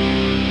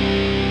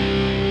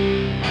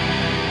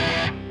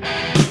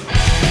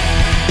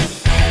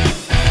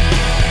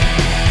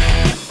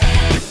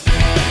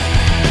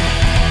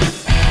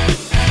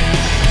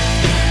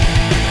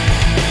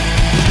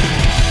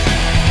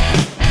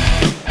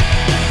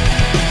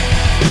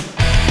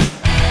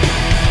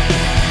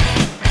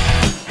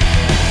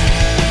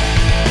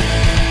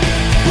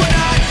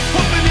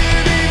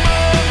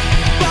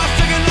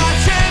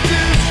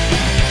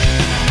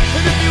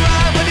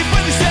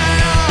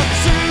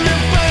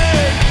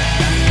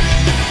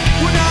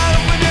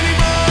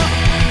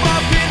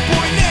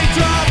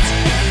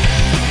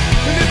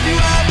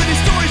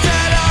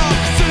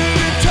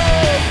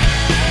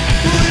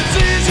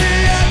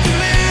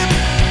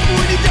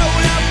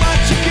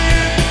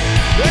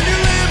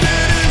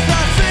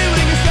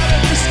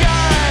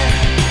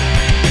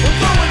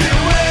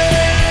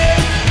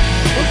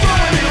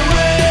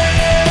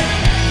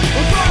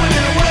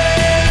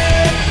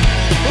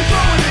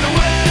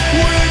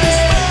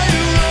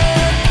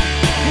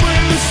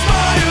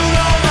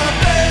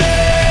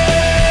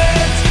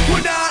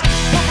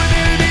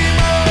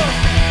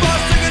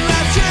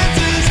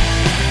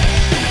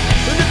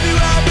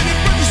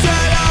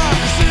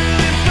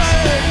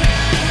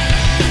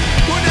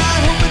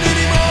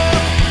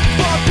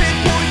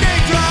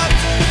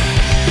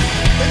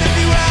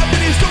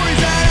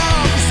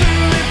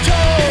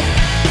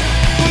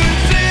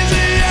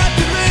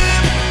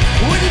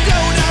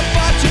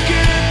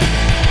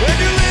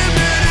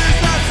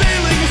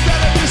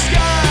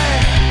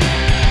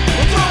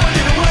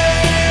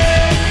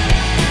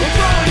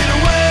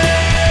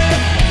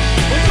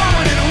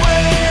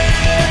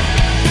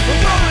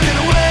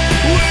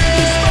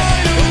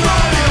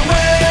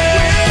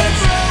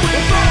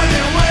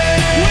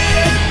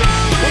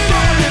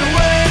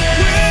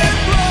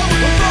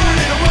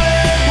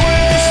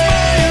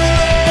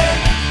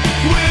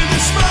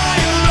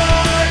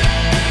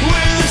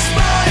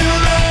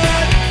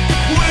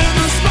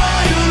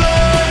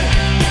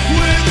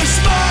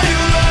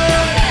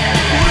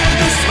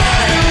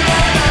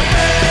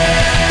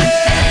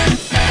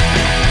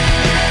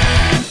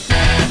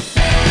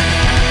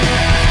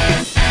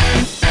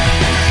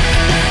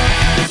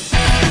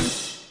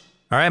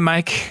 All right,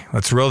 Mike,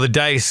 let's roll the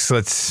dice.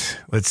 Let's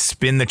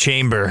spin the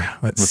chamber.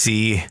 Let's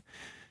see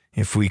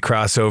if we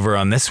cross over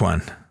on this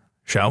one.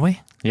 Shall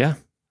we? Yeah.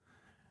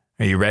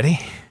 Are you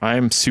ready?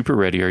 I'm super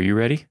ready. Are you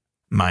ready?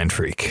 Mind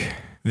Freak.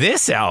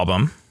 This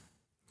album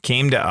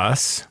came to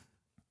us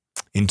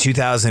in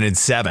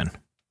 2007.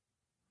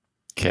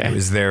 Okay. It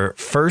was their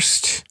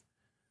first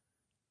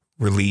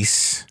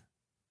release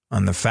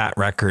on the Fat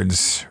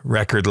Records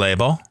record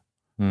label.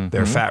 Mm-hmm.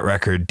 Their Fat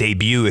Record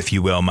debut, if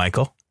you will,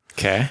 Michael.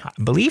 Okay. I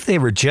believe they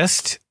were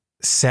just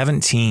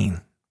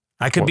 17.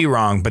 I could be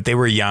wrong, but they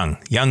were young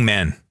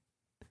men.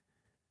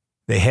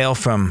 They hail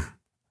from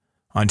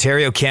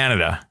Ontario,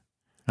 Canada.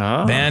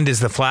 Oh. Band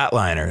is the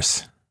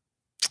Flatliners.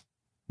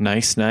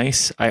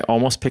 Nice. I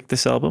almost picked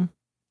this album.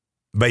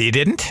 But you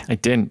didn't? I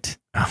didn't.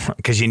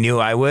 Because you knew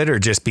I would, or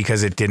just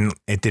because it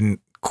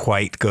didn't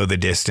quite go the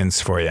distance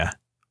for you?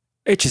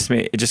 It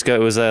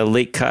was a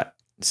late cut.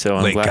 So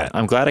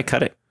I'm glad I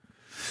cut it.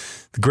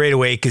 The Great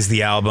Awake is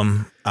the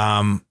album.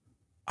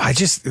 I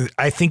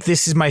think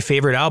this is my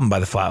favorite album by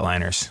the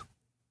Flatliners.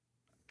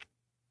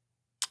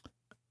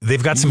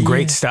 They've got some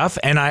great stuff,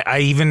 and I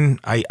even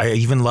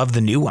love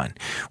the new one,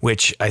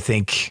 which I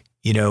think,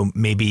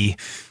 maybe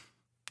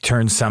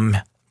turns some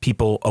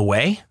people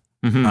away.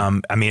 Mm-hmm.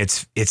 I mean,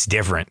 it's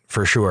different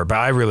for sure, but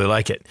I really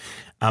like it.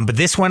 But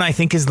this one I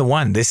think is the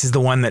one. This is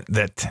the one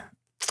that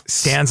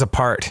stands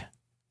apart.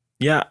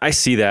 Yeah, I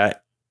see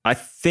that. I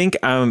think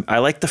I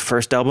like the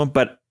first album,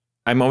 but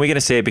I'm only going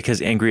to say it because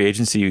Angry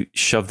Agency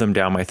shoved them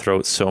down my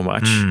throat so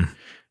much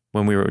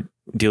when we were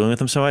dealing with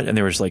them so much. And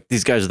they were just like,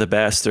 these guys are the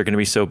best. They're going to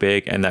be so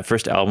big. And that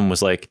first album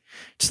was like,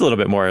 just a little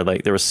bit more,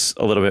 like there was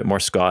a little bit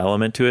more ska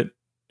element to it.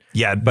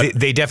 Yeah, but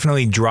they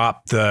definitely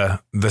dropped the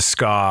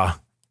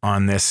ska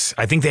on this.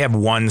 I think they have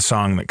one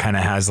song that kind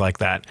of has like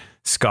that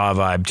ska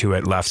vibe to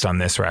it left on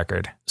this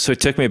record. So it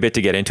took me a bit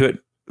to get into it.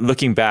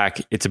 Looking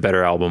back, it's a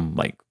better album,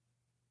 like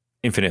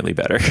infinitely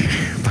better.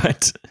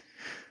 But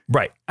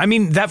right. I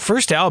mean, that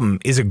first album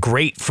is a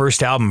great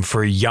first album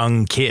for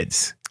young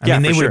kids. I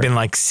mean, they would have been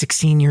like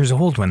 16 years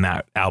old when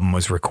that album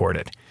was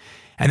recorded.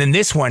 And then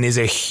this one is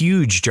a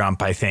huge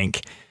jump, I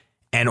think.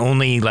 And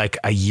only like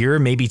a year,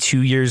 maybe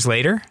 2 years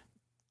later.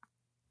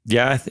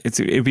 Yeah,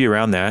 it'd be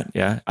around that.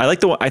 Yeah. I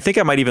like the one. I think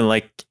I might even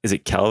like, is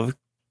it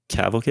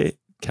Cavalcade?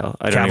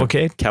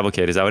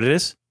 Cavalcade. Is that what it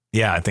is?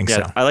 Yeah, I think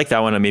so. I like that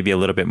one maybe a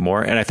little bit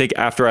more. And I think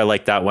after I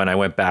liked that one, I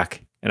went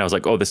back and I was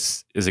like, oh,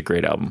 this is a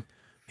great album.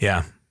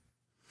 Yeah,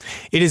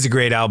 it is a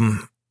great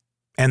album.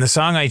 And the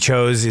song I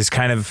chose is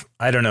kind of,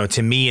 I don't know,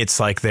 to me, it's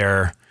like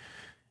their,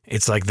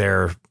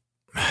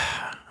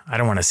 I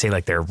don't want to say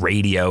like their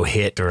radio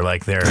hit or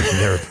like their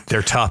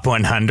top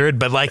 100,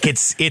 but like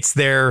it's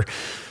the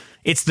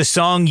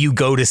song you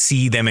go to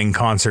see them in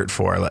concert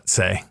for, let's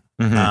say.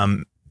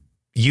 Mm-hmm.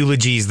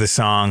 Eulogy's the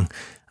song.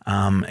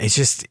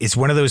 It's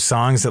one of those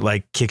songs that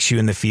like kicks you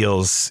in the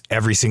feels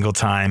every single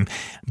time,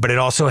 but it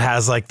also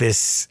has like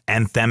this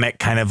anthemic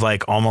kind of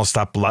like almost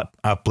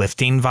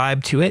uplifting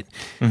vibe to it.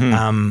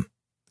 Mm-hmm.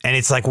 And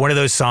it's like one of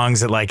those songs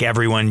that like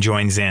everyone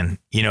joins in,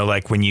 you know,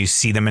 like when you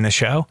see them in a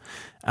show.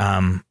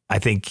 I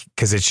think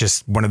because it's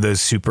just one of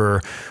those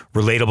super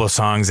relatable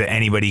songs that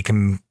anybody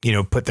can, you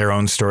know, put their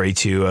own story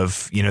to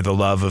of, you know, the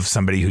love of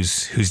somebody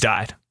who's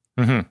died.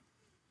 Mm-hmm.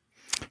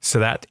 So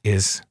that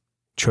is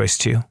choice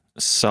 2.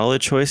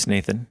 Solid choice,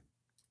 Nathan.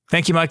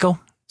 Thank you, Michael.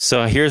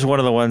 So here's one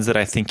of the ones that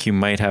I think you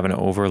might have an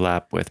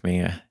overlap with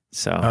me.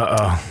 So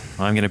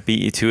I'm going to beat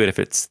you to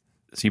it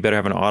so you better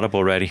have an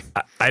audible ready.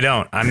 I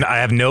don't. I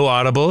have no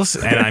audibles,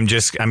 and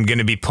I'm going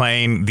to be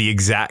playing the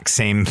exact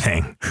same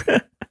thing.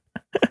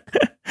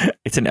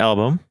 It's an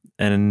album,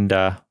 and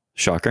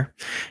shocker.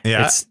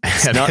 Yeah,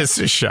 it's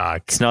a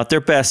shock. It's not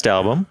their best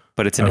album,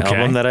 but it's an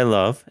album that I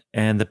love,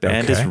 and the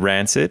band is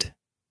Rancid.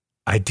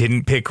 I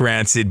didn't pick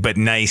Rancid, but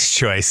nice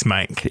choice,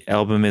 Mike. The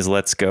album is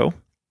Let's Go.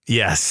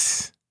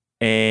 Yes.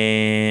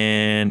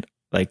 And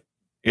like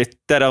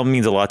that album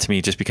means a lot to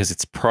me just because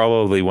it's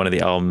probably one of the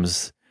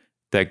albums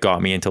that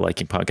got me into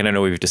liking punk. And I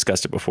know we've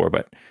discussed it before,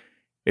 but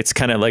it's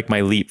kind of like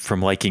my leap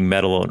from liking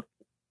metal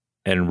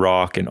and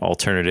rock and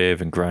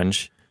alternative and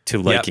grunge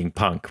to liking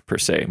punk per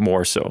se,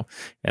 more so.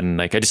 And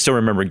like, I just still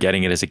remember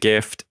getting it as a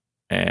gift.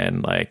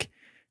 And like,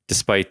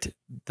 despite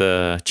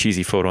the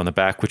cheesy photo on the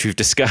back, which we've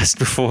discussed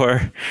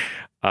before,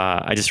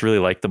 I just really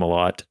like them a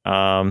lot.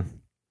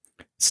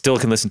 Still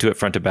can listen to it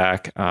front to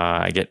back.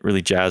 I get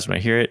really jazzed when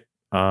I hear it.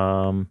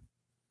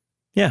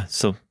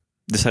 So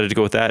decided to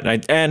go with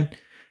that. And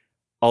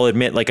I'll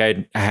admit, like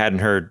I hadn't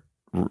heard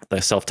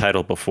the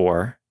self-titled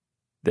before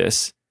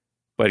this,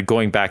 but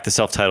going back, the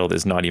self-titled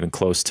is not even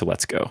close to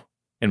Let's Go,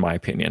 in my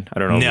opinion. I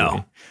don't know.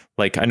 No.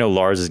 Like I know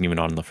Lars isn't even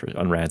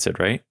on Rancid,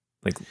 right?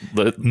 Like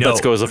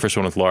Let's Go is the first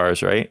one with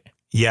Lars, right?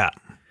 Yeah.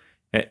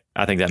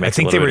 I think that makes. I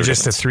think they were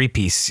just a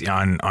 3-piece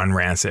on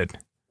Rancid,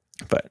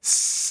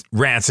 but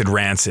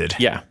Rancid.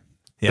 Yeah.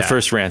 The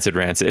first Rancid,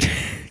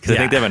 because I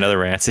think they have another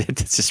Rancid.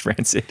 It's just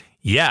Rancid.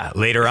 Yeah,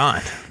 later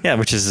on. Yeah,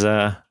 which is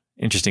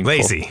interesting.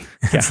 Lazy.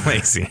 It's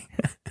lazy.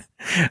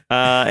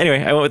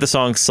 Anyway, I went with the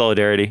song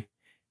Solidarity.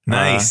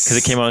 Nice. Because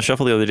it came on the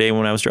shuffle the other day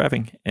when I was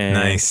driving. And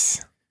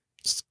nice.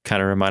 Just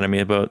kind of reminded me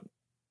about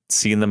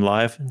seeing them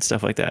live and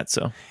stuff like that.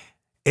 So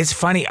it's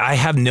funny. I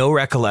have no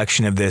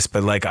recollection of this,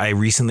 but like I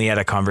recently had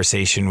a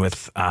conversation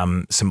with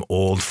some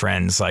old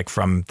friends, like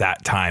from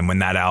that time when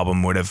that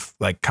album would have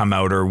like come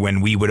out, or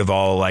when we would have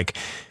all like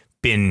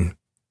been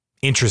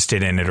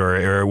interested in it,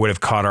 or would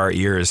have caught our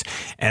ears.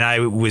 And I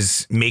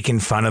was making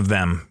fun of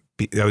them.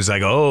 I was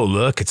like, "Oh,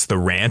 look, it's the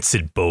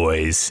Rancid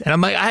Boys," and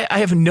I'm like, I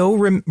have no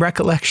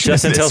recollection.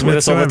 Justin tells me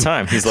this all the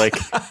time. He's like,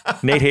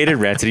 Nate hated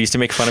Rancid. He used to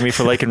make fun of me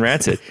for liking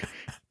Rancid.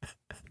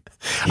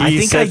 I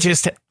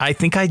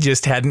think I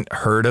just hadn't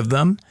heard of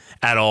them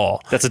at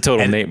all. That's a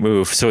total Nate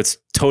move. So it's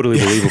totally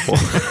believable.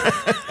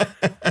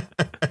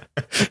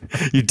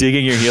 You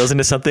digging your heels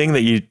into something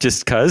that you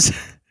just cuz?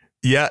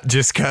 Yeah,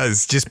 just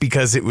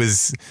because it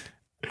was,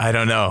 I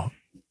don't know.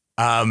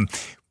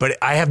 But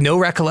I have no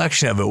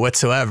recollection of it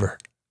whatsoever,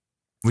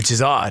 which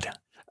is odd.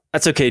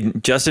 That's okay.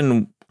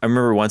 Justin, I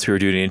remember once we were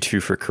doing an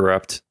interview for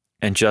Corrupt,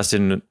 and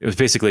Justin, it was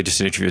basically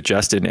just an interview with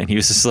Justin, and he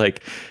was just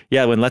like,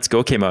 yeah, when Let's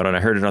Go came out and I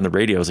heard it on the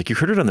radio, I was like, you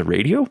heard it on the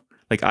radio?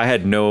 Like I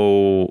had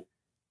no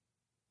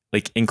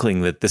like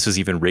inkling that this was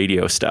even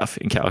radio stuff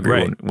in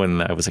Calgary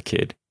when I was a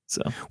kid.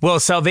 So, well,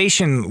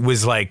 Salvation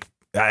was like,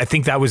 I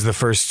think that was the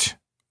first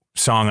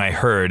song I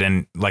heard,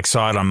 and like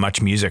saw it on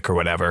Much Music or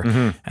whatever.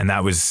 Mm-hmm. And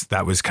that was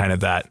kind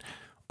of that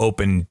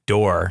open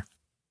door.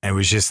 And it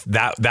was just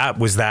that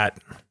was that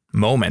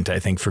moment, I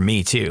think, for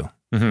me too.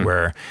 Mm-hmm.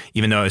 Where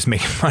even though I was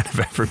making fun of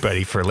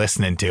everybody for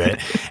listening to it,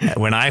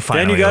 when I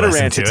finally then you got a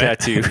Rancid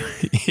tattoo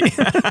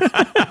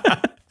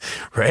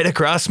right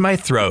across my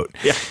throat.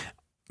 Yeah.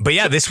 But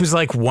yeah, this was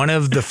like one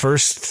of the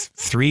first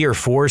 3 or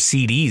 4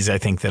 CDs I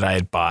think that I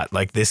had bought.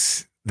 Like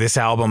this this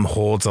album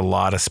holds a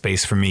lot of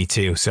space for me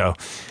too. So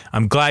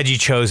I'm glad you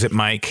chose it,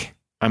 Mike.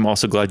 I'm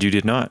also glad you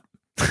did not.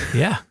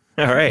 Yeah.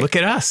 All right. Look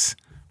at us.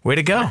 Way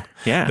to go.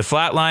 Yeah. The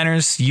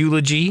Flatliners,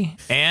 Eulogy,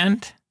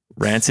 and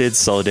Rancid,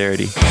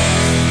 Solidarity.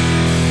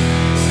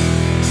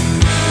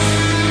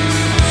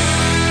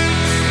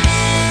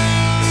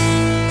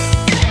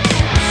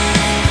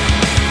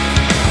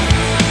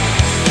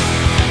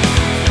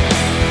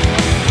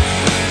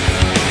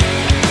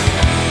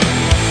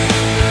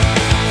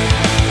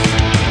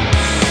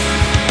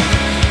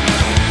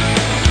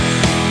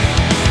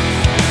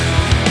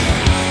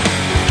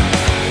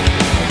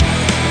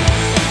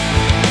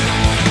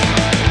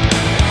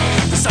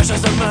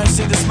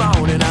 This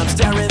morning I'm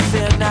staring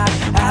thin out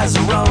as the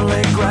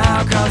rolling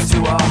ground comes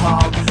to a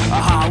halt. A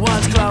heart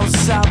once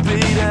close out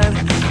beating,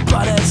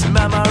 but its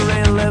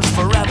memory lives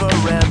forever,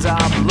 and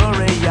our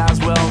blurry eyes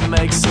will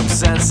make some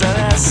sense of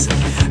this.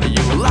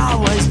 You will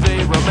always be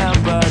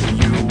remembered,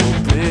 you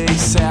will be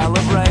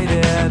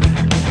celebrated.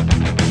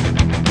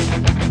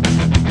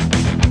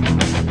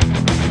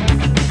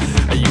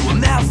 You will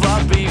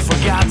never be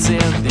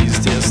forgotten, these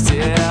tears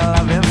still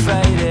haven't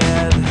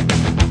faded.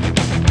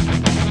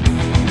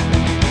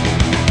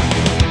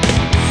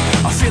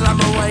 I feel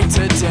I'm awake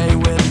today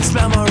with this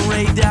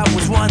memory that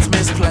was once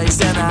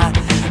misplaced, and I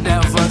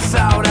never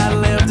thought I'd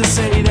live to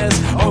see this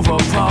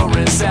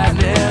overpowering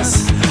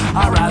sadness.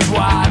 Our eyes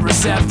wide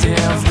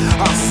receptive,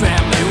 our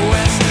family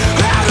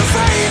without a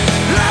fate,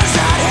 lives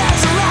our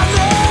heads around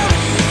them.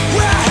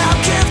 We're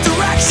help give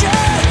direction,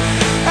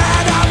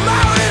 and our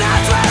mountain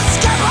eyes will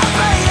escape our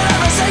pain in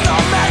every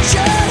single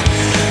mention.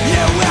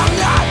 You will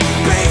not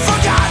be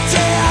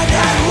forgotten,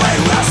 and we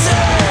will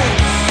see.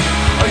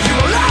 You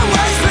will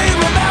always be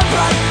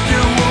remembered,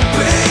 you will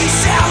be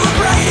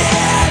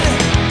celebrated.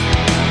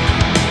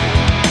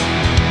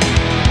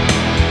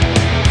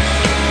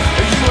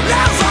 You will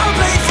never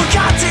be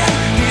forgotten,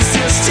 these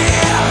tears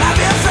still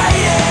haven't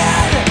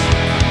faded.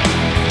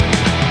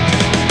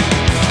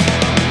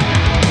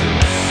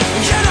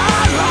 You're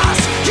not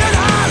lost,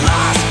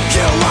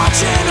 you're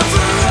watching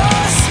over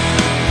us.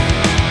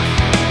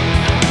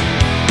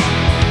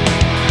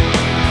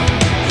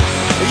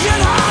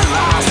 You're not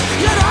lost,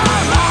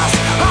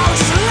 oh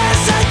just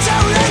listen to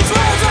these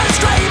words when it's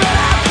screaming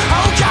out.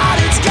 Oh God,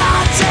 it's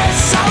gotten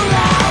so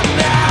loud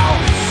now.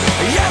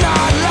 You're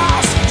not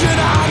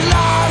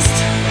lost.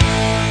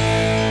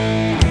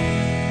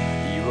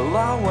 You will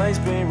always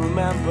be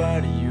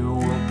remembered, you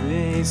will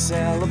be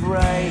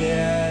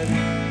celebrated.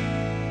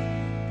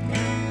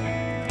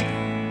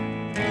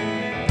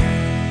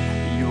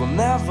 You will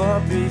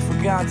never be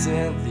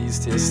forgotten, these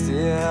tears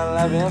still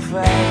haven't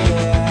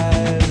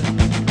faded.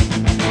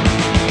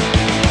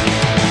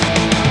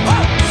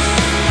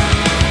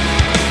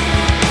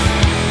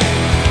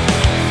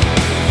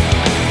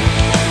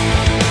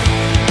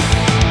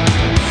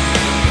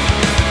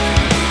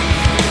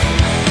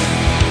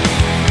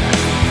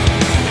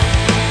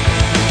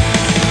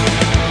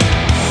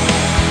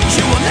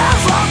 You will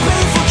never be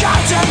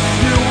forgotten,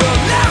 you will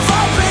never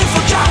be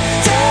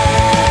forgotten.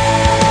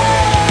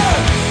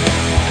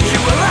 You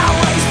will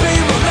always be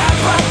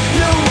remembered,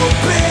 you will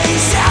be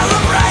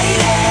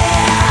celebrated.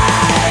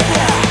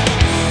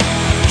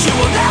 You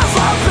will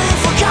never be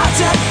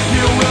forgotten,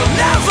 you will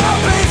never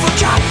be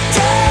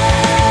forgotten.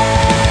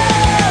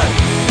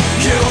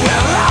 You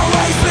will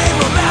always be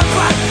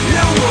remembered,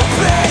 you will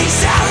be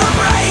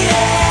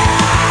celebrated.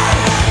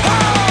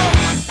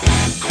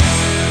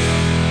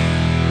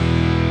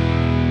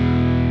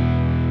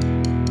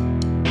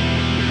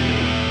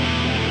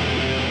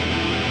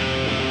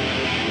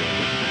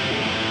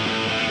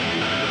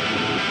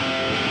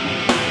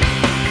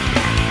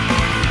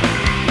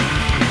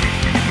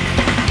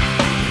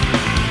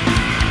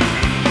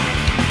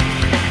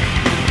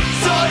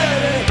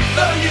 Solidarity,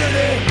 the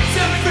unity,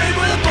 set me free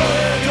with a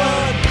bullet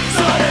gun.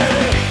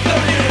 Solidarity, the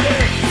unity,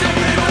 set me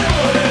free with a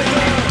bullet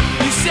gun.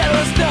 You said it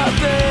was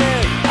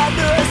nothing, I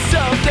knew it was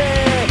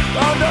something.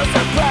 Oh, no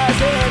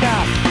surprising, I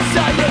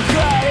saw you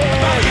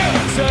crying.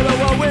 Said I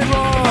what went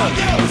wrong,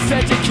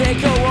 said you can't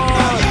go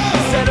on.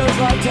 Said it was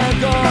like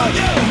tango,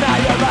 now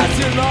you're right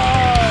too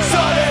long.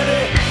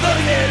 Solidarity, the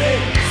unity,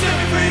 set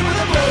me free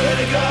with a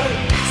bullet gun.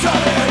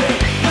 Solidarity,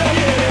 the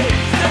unity,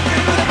 set me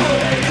free with a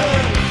bullet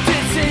gun.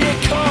 Didn't see it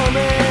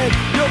coming,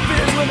 your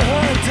fears went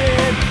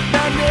hunting.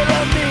 Now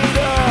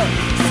millimeter,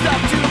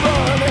 stop to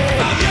running.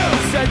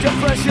 Said your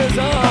pressure's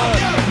on,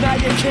 now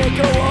you can't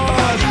go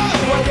on.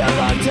 Well, you're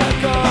like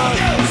tango,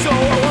 so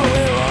what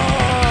we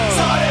wrong.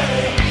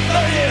 Solidarity, the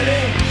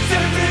unity,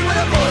 set me free with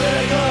a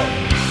bullet gun.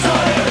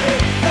 Solidarity,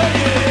 the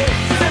unity,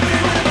 set me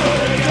free with a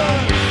bullet gun.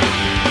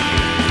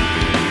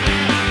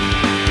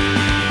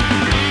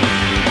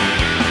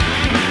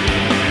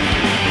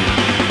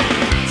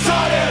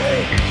 Solidarity,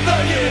 the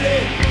unity,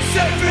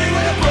 set me free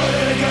with a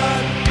bullet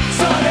gun.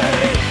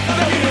 Solidarity,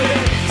 the unity,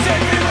 set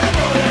me free with a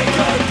bullet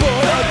gun.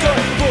 Bullet gun,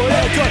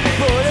 bullet gun,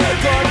 bullet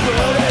gun,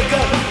 bullet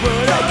gun,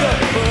 bullet gun,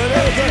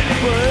 bullet gun,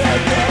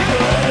 bullet gun,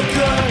 bullet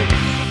gun.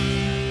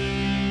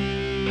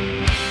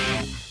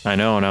 I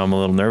know, now I'm a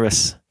little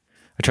nervous.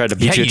 I tried to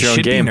beat you at you your own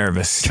should game. be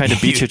nervous. Tried to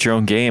beat you at your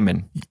own game,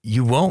 and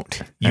You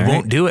won't. You All right.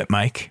 won't do it,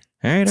 Mike.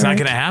 all right, It's all not right.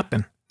 going to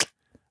happen.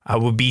 I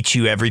will beat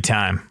you every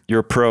time. You're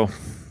a pro.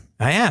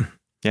 I am.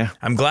 Yeah.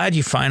 I'm glad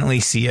you finally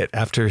see it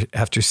after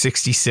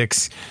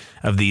 66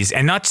 of these,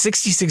 and not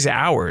 66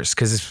 hours,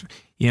 because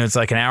it's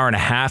like an hour and a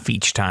half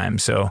each time.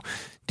 So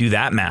do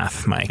that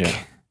math, Mike.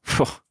 Yeah.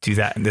 Do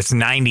that. That's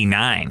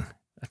 99,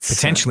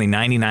 potentially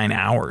 99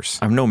 hours.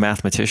 I'm no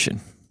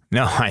mathematician.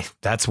 No,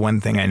 that's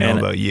one thing I know And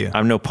about you.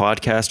 I'm no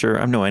podcaster.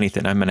 I'm no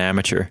anything. I'm an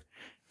amateur.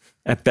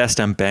 At best,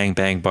 I'm Bang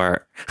Bang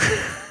Bart.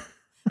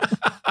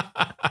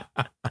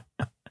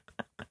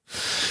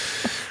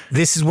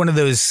 This is one of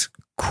those,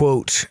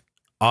 quote,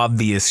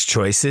 obvious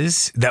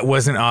choices that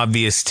wasn't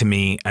obvious to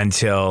me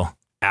until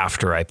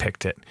after I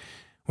picked it.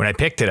 When I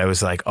picked it, I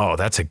was like, oh,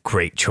 that's a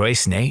great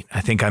choice, Nate. I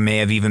think I may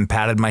have even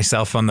patted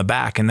myself on the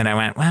back. And then I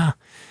went, well,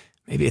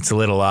 maybe it's a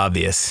little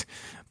obvious,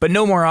 but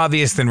no more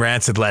obvious than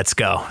Rancid Let's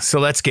Go. So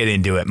let's get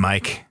into it,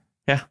 Mike.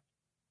 Yeah.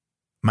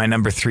 My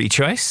number 3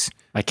 choice.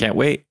 I can't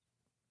wait.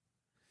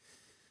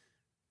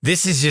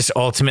 This is just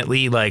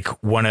ultimately like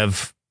one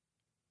of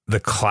the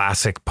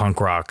classic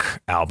punk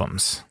rock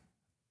albums.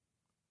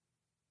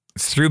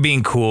 It's Through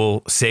Being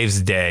Cool, Saves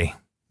the Day.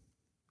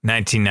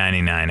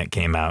 1999 it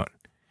came out.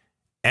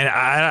 And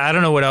I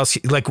don't know what else,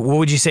 like, what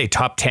would you say?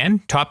 Top 10?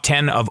 Top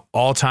 10 of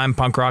all time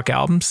punk rock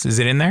albums? Is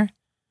it in there?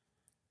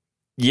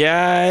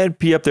 Yeah, it'd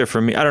be up there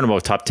for me. I don't know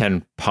about top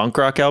 10 punk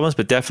rock albums,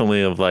 but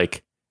definitely of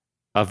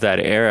that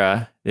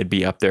era, it'd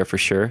be up there for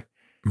sure.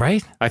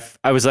 Right?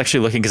 I was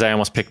actually looking because I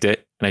almost picked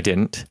it and I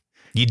didn't.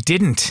 You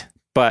didn't.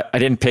 But I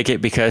didn't pick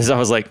it because I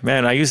was like,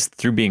 man, I used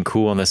Through Being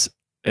Cool in this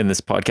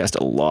podcast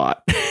a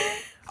lot.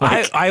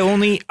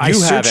 I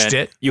searched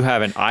it. You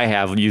haven't. I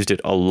have used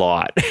it a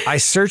lot. I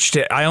searched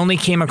it. I only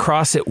came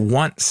across it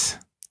once.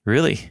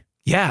 Really?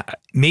 Yeah.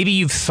 Maybe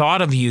you've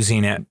thought of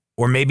using it,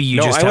 or maybe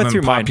you just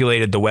haven't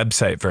populated the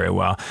website very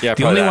well. Yeah,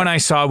 the only one I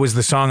saw was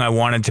the song I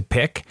wanted to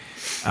pick.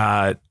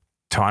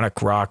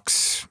 Tonic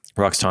Rocks.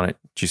 Rocks Tonic.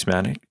 Juice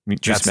Magic.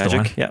 That's the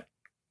one. Yeah.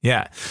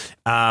 Yeah.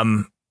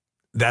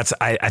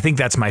 I think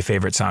that's my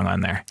favorite song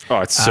on there. Oh,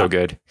 it's so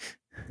good.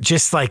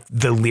 Just like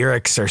the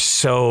lyrics are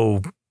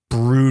so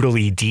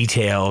brutally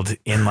detailed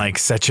in like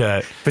such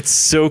a, but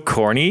so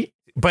corny,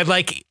 but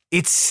like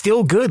it's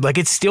still good. Like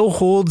it still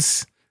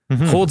holds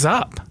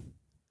up.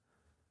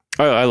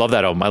 Oh, I love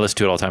that album. I listen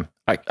to it all the time.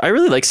 I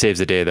really like Saves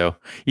the Day though.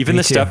 Even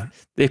the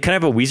stuff, they kind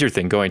of have a Weezer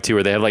thing going too,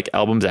 where they have like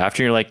albums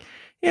after and you're like,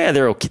 yeah,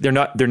 they're okay.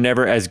 They're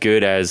never as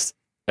good as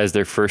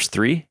their first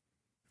 3.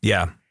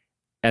 Yeah.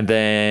 And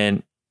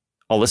then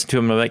I'll listen to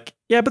them and I'm like,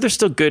 yeah, but there's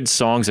still good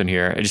songs in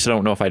here. I just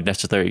don't know if I'd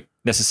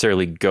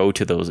necessarily go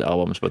to those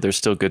albums, but there's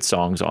still good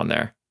songs on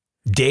there.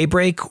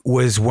 Daybreak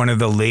was one of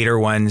the later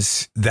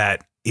ones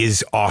that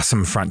is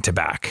awesome front to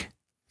back.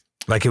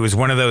 Like it was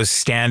one of those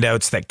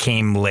standouts that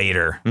came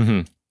later.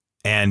 Mm-hmm.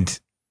 And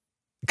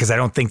because I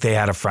don't think they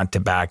had a front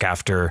to back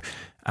after.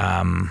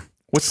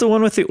 What's the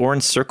one with the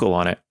orange circle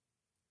on it?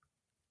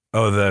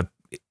 Oh, the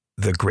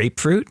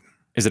grapefruit?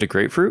 Is it a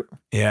grapefruit?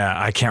 Yeah,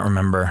 I can't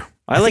remember.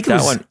 I like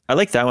that one. I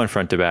like that one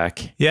front to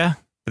back. Yeah.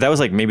 But that was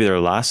like maybe their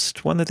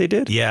last one that they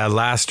did. Yeah,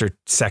 last or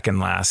second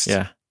last.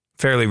 Yeah.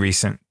 Fairly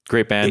recent.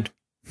 Great band.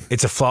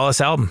 It's a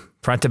flawless album,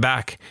 front to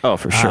back. Oh,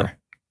 for sure.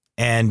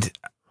 And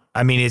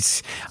I mean,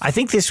 I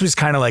think this was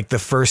kind of like the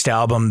first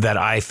album that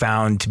I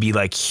found to be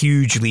like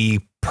hugely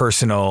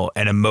personal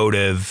and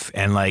emotive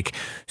and like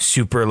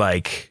super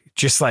like,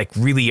 just like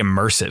really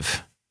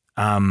immersive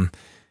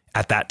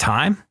at that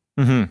time.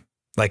 Mm-hmm.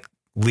 Like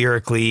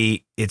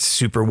lyrically, it's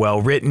super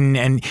well written.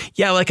 And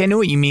yeah, like I know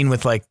what you mean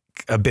with like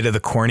a bit of the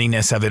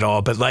corniness of it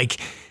all, but like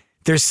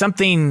there's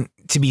something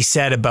to be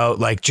said about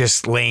like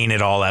just laying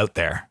it all out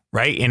there,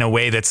 right? In a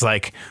way that's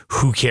like,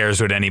 who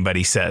cares what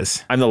anybody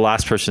says? I'm the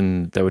last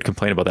person that would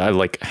complain about that. I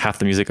like half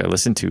the music I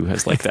listen to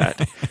has like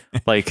that.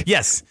 Like,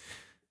 yes.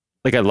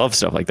 Like I love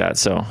stuff like that.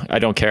 So I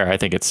don't care. I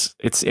think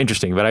it's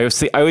interesting, but I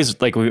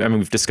always like,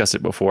 we've discussed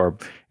it before.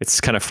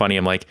 It's kind of funny.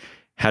 I'm like,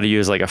 how do you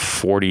as like a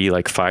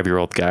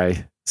 5-year-old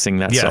guy sing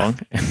that song?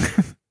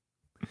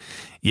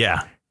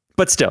 Yeah.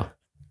 But still,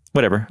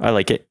 whatever. I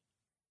like it.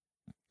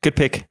 Good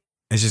pick.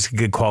 It's just a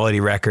good quality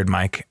record,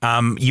 Mike.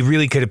 You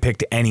really could have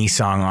picked any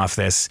song off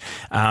this.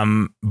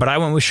 But I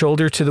went with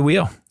Shoulder to the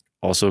Wheel.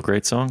 Also a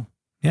great song.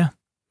 Yeah.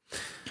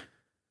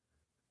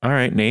 All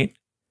right, Nate.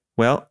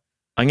 Well,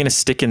 I'm going to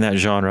stick in that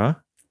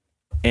genre.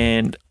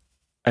 And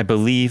I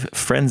believe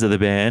friends of the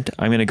band,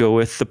 I'm going to go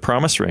with The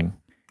Promise Ring.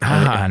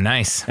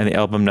 Nice. And the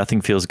album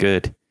Nothing Feels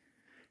Good.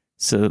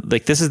 So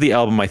like this is the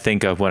album I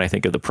think of when I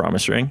think of The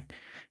Promise Ring.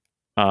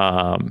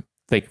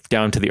 Like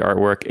down to the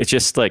artwork. It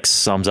just like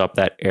sums up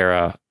that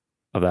era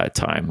of that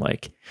time.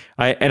 Like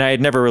I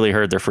had never really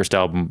heard their first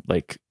album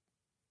like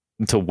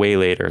until way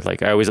later.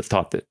 Like I always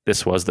thought that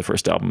this was the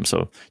first album.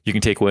 So you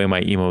can take away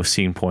my emo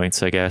scene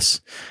points, I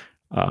guess.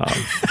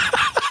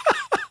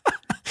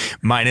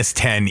 Minus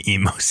 10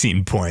 emo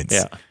scene points.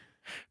 Yeah.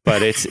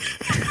 But it's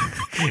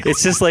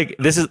just like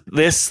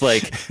this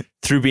like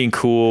Through Being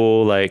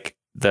Cool, like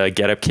the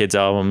Get Up Kids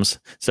albums,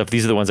 stuff.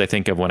 These are the ones I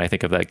think of when I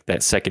think of like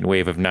that second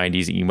wave of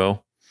 90s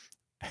emo.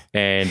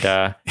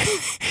 And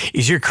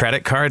is your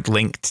credit card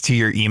linked to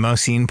your emo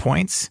scene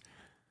points?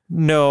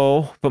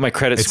 No, but my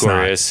credit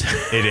score is.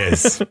 It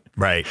is.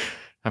 Right.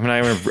 I'm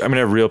gonna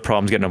have real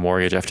problems getting a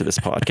mortgage after this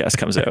podcast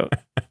comes out.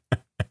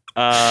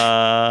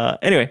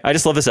 Anyway, I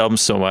just love this album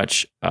so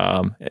much.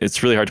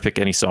 It's really hard to pick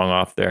any song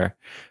off there.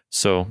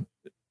 So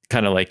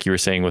kind of like you were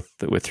saying with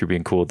Through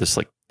Being Cool, this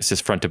like it's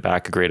just front to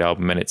back a great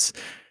album, and it's the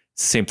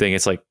same thing.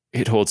 It's like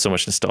it holds so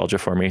much nostalgia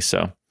for me.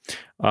 So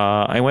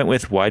I went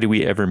with Why Do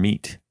We Ever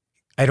Meet?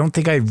 I don't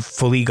think I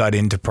fully got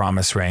into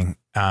Promise Ring.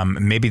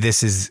 Maybe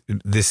this is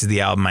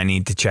the album I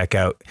need to check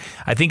out.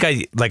 I think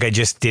I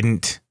just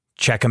didn't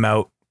check them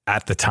out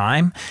at the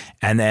time,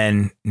 and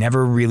then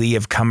never really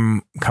have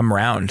come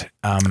around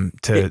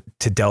to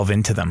delve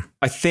into them.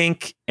 I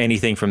think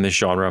anything from this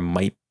genre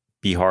might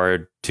be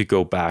hard to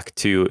go back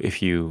to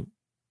if you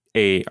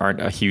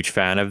aren't a huge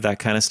fan of that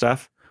kind of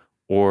stuff,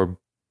 or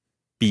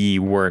B,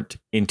 weren't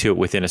into it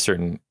within a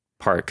certain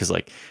part, because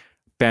like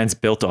bands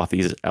built off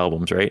these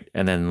albums, right?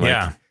 And then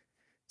like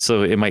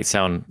so it might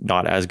sound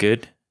not as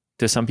good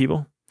to some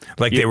people.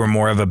 Like they were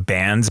more of a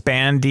band's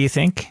band, do you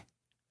think?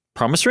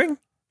 Promise Ring?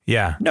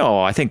 Yeah.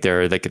 No, I think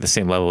they're like at the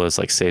same level as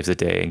like Saves the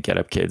Day and Get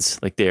Up Kids.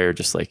 Like they're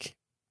just like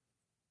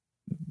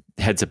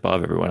heads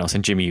above everyone else,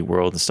 and Jimmy Eat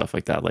World and stuff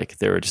like that. Like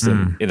they were just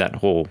in that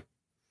whole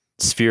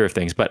sphere of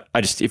things. But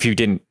I just, if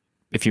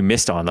you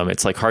missed on them,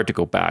 it's like hard to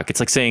go back. It's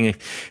like saying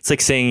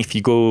if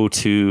you go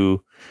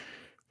to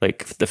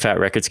like the Fat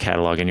Records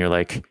catalog and you're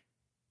like,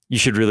 you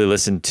should really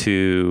listen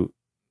to,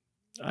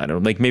 I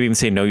don't know, like maybe even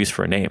say No Use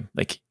for a Name.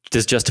 Like,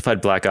 does Justified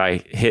Black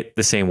Eye hit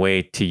the same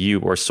way to you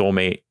or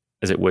Soulmate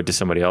as it would to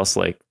somebody else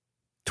like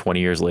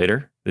 20 years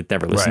later that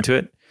never listened to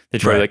it?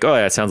 They'd probably like, oh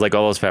yeah, it sounds like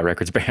all those Fat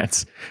Records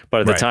bands.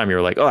 But at the time you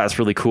were like, oh, that's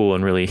really cool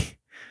and really,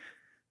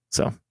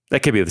 so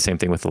that could be the same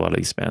thing with a lot of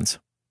these bands.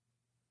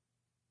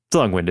 It's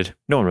long-winded.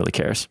 No one really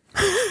cares.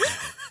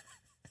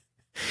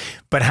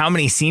 But how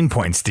many scene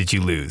points did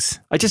you lose?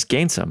 I just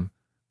gained some.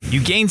 You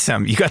gained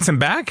some. You got some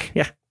back?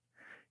 Yeah.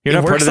 You're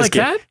not part of this like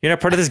game. that? You're not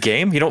part of this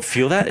game? You don't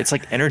feel that? It's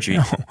like energy.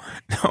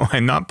 No,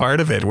 I'm not part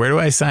of it. Where do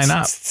I sign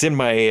up? It's in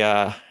my,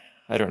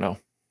 I don't know.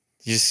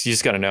 You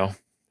just got to know.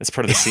 It's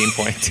part of the scene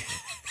point.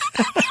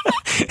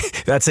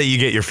 That's how you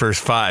get your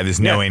first 5 is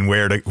knowing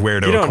where to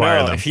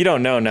acquire them. If you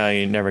don't know now,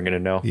 you're never going to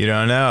know. You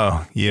don't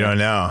know. You don't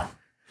know.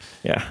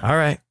 Yeah. All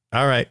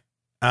right.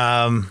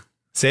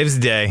 Saves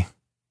the Day.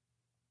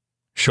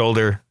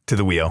 Shoulder to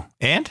the Wheel.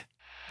 And?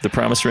 The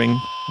Promise Ring.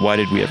 Why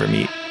Did We Ever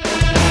Meet?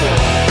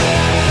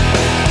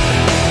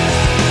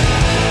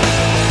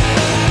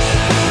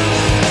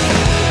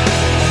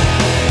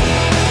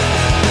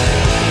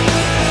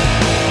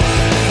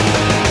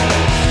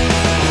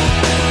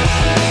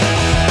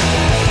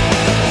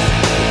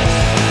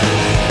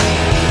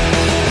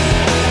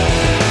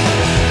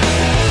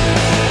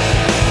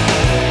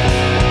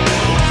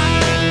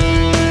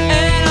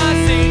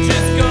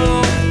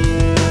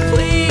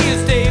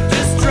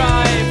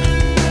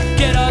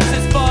 Get us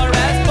as far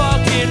as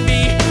fucking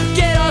me.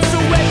 Get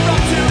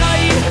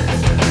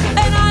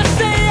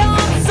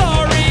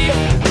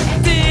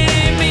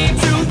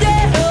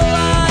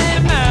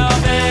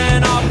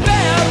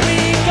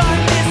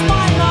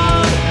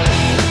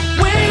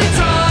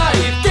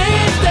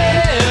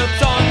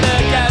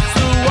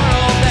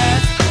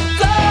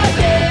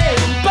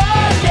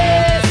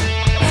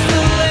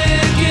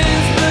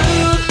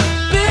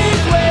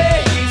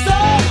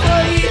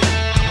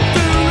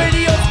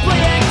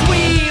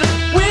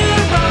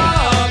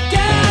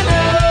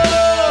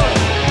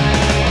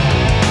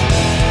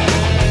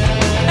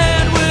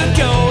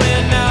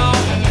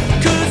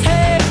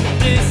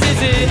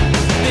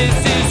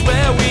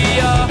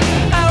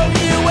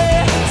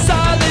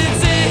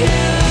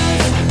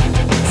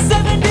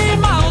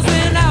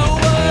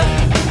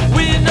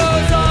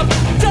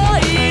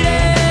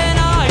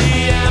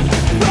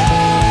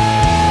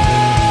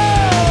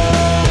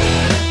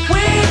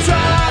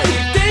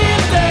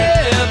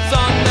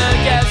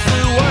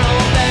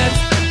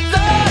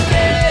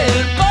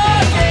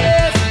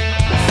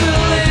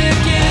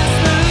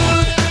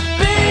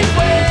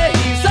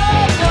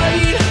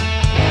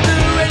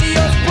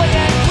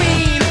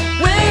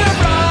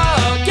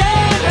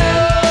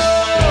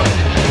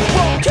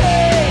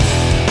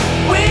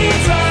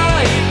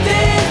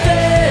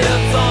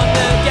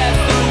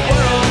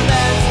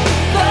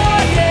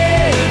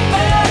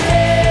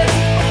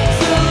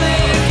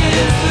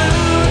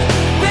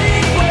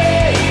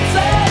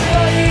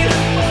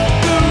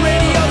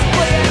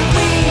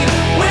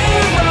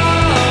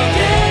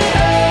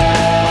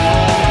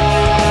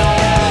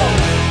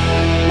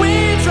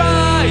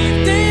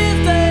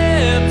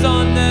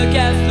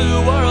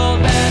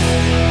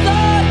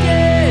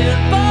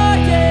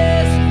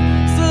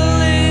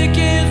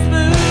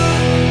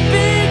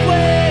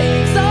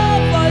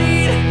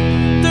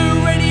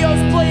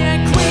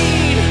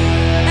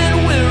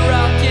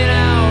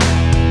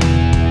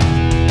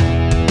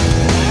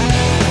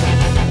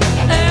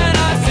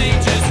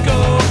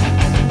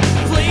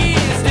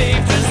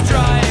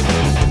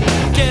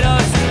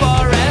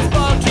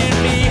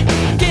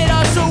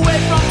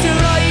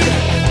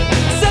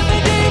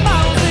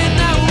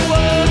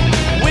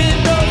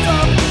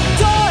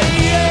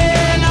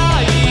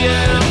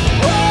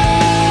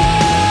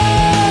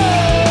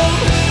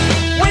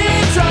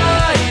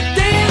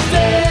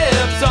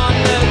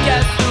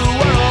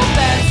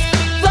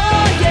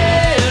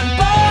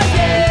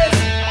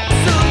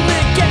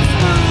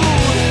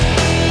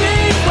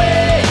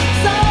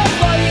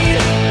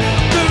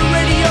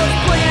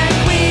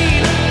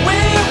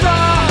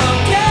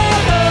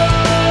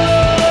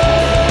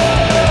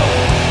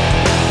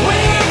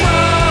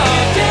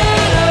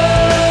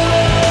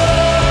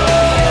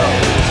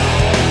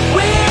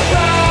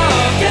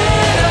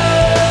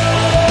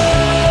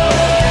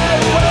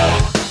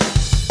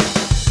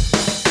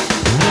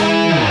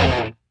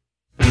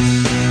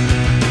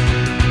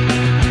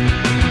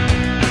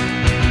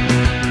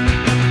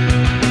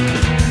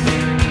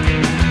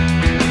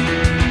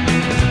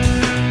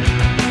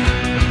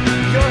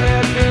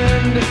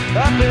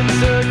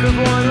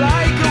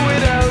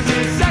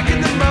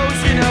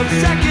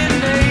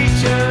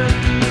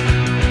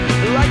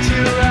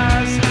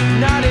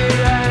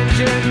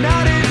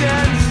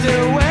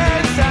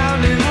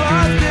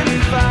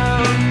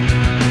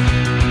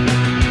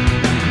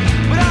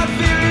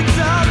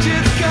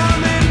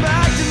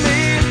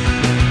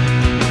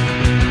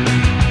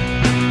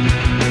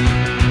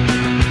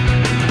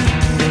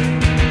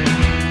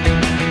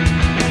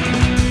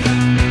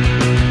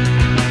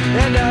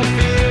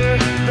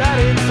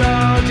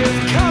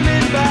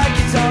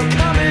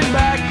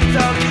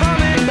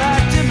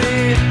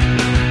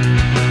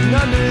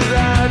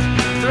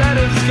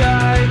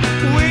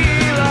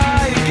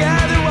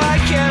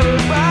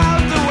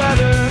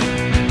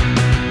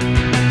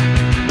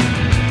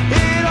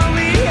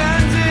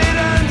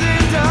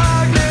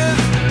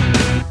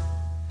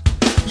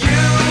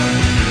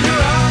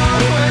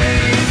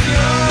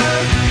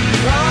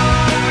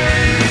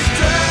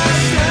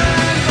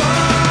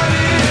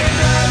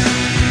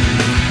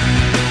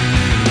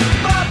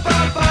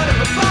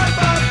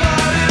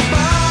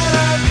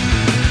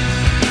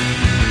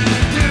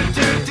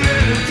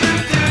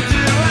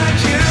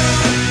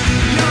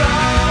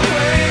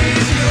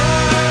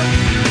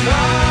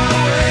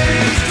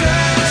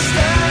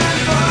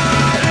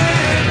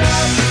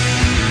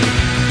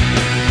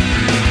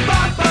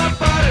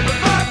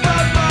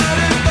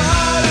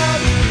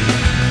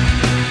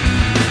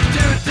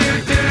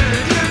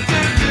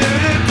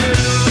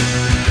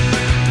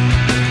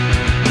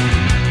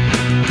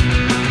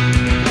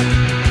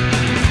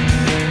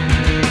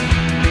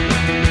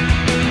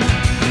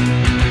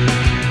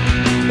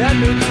and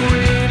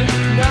between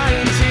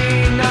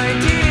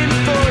 1940.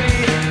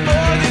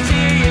 For the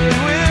tea, it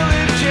will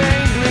have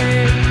changed me.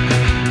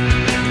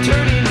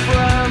 Turning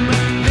from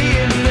the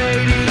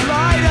invading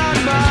light on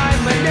my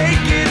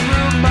naked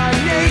room, my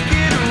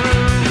naked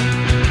room.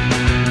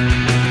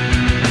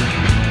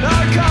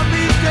 Our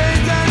coffee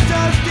stains and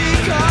dusty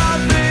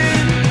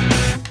coffin.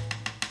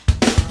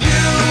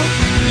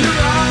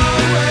 You're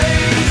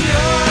always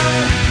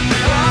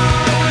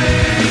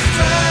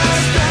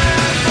dressed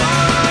and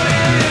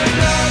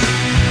buttoned up.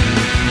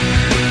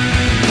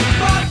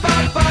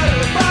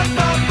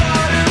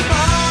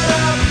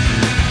 Ba-ba-ba-da-ba-ba-ba-da-ba-da.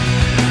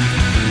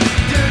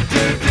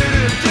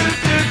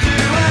 Do-do-do-do-do-do-do.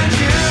 And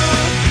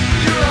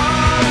you're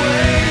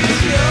always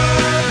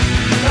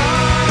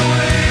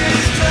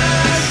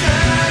dressed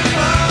and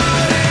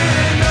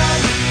buttoned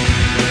up.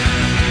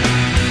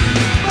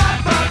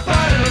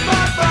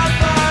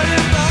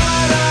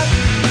 Ba-ba-ba-da-ba-ba-ba-da-ba-da.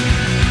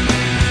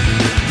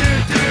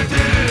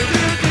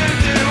 Do-do-do-do-do-do-do. And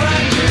you're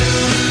always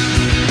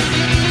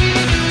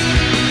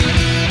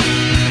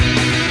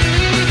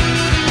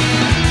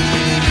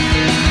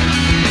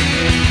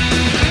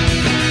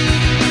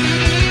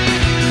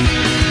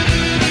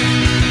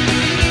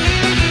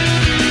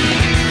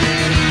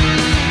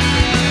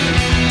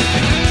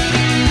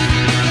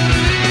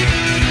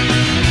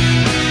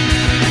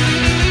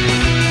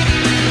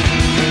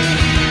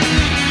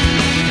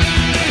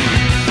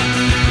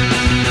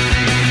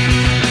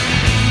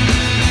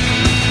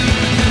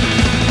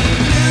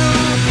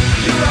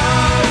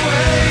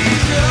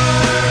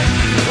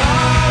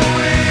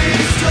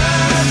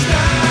dressed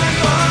and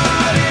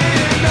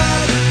buttoned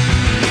up.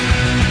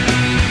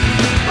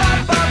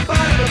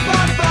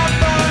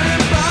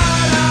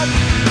 Ba-ba-ba-da-ba-ba-ba-da-ba-da.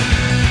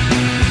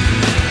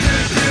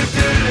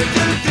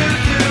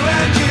 Do-do-do-do-do-do-do.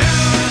 And you're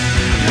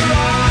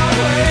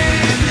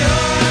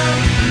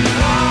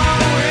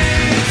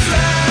always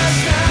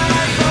dressed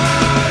and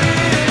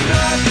buttoned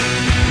up.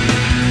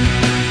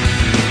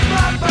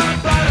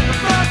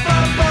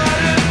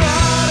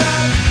 Ba-ba-ba-da-ba-ba-ba-da-ba-da.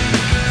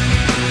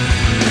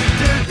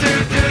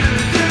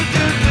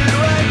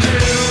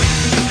 Do-do-do-do-do-do-do.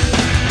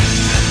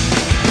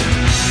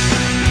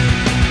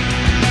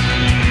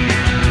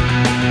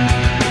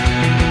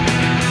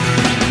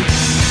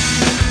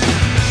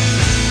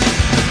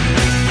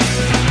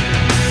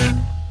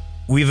 And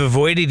We've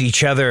avoided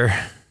each other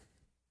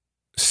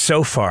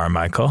so far,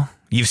 Michael.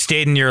 You've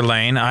stayed in your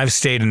lane. I've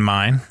stayed in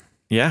mine.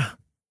 Yeah.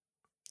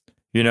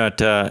 You're not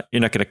going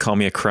to call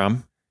me a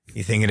crumb.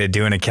 You thinking of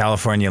doing a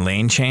California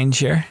lane change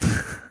here?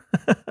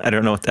 I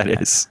don't know what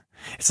that is.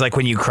 It's like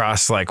when you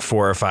cross like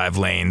 4 or 5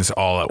 lanes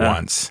all at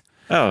once.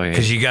 Oh, yeah.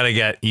 Because you gotta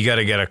get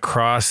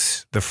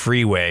across the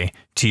freeway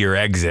to your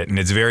exit, and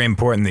it's very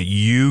important that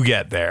you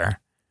get there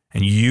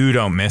and you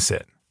don't miss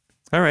it.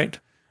 All right.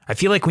 I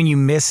feel like when you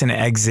miss an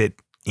exit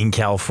in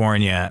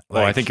California,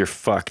 like, I think you're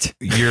fucked.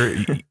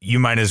 you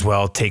might as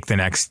well take the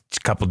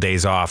next couple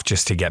days off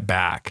just to get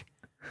back.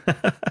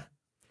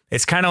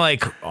 It's kind of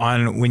like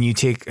on when you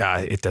take.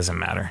 It doesn't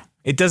matter.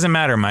 It doesn't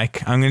matter,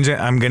 Mike. I'm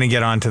gonna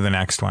get on to the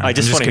next one. I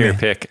just want to hear your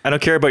pick. I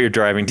don't care about your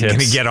driving tips. I'm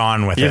gonna get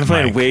on with it. You've been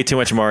playing Mike. way too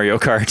much Mario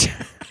Kart.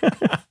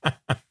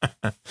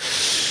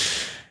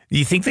 Do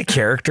you think the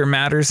character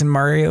matters in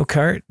Mario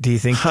Kart? Do you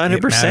think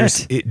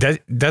 100%? It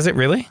does it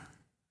really?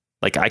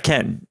 Like I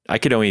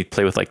could only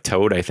play with like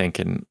Toad, I think,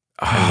 and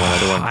one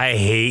other one. I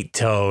hate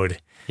Toad.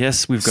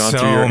 Yes, we've gone so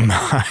through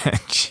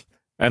much.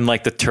 I'm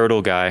like the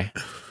turtle guy.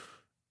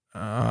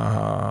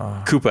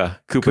 Koopa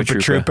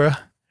Troopa.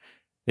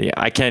 Yeah,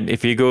 I can't.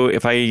 If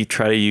I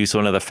try to use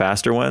one of the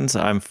faster ones,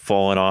 I'm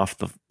falling off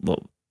the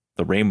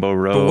Rainbow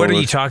Road. But what are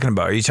you talking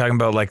about? Are you talking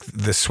about like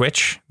the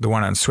Switch, the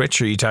one on Switch,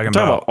 or are you talking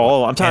about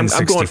all? I'm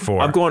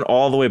N64? I'm going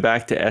all the way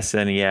back to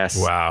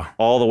SNES. Wow,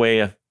 all the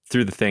way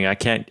through the thing. I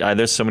can't.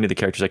 There's so many of the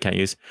characters I can't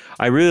use.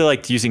 I really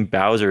liked using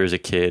Bowser as a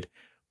kid,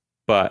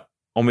 but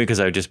only because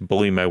I would just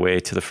bully my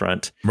way to the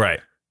front. Right.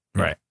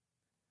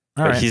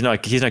 All but right. He's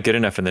not good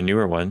enough in the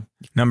newer one.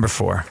 Number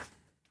 4.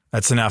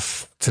 That's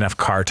enough. It's enough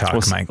car talk,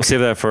 Mike. We'll save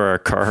that for our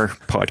car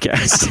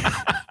podcast.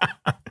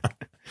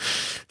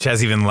 Which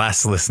has even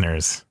less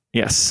listeners.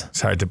 Yes.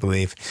 It's hard to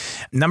believe.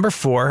 Number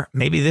 4,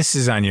 maybe this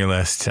is on your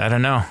list. I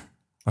don't know.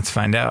 Let's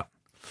find out.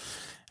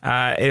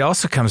 It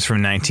also comes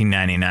from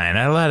 1999. I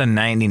had a lot of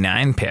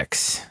 99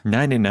 picks.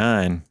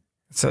 99.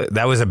 So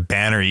that was a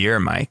banner year,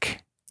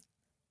 Mike.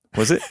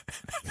 Was it?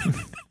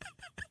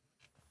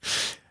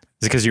 Is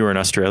it because you were in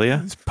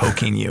Australia? It's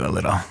poking you a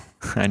little.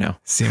 I know.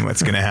 Seeing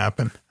what's going to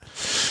happen.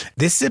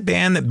 This is a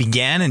band that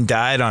began and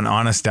died on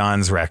Honest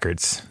Don's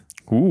records.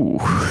 Ooh.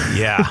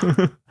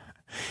 Yeah.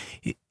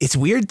 It's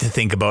weird to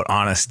think about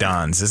Honest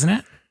Don's, isn't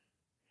it?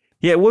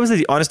 Yeah, what was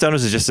it? Honest Don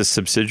was just a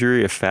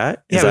subsidiary of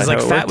Fat? Yeah, it was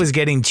like Fat was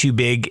getting too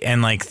big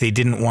and like they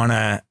didn't want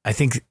to, I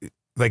think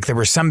like there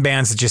were some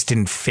bands that just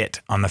didn't fit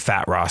on the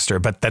Fat roster,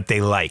 but that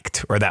they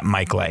liked or that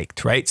Mike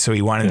liked, right? So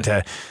he wanted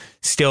to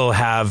still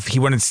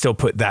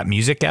put that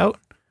music out.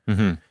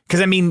 Because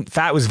I mean,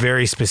 Fat was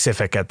very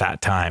specific at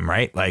that time,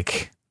 right?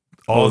 Like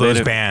all those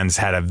bands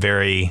had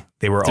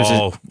they were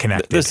all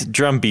connected. This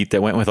drum beat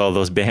that went with all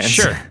those bands.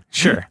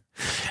 Sure.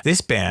 This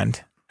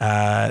band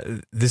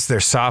This is their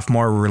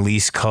sophomore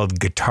release called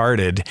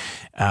Guitarded.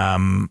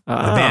 The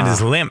band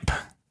is Limp.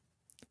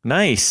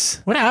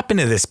 Nice. What happened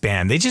to this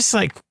band? They just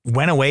like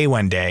went away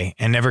one day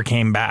and never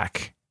came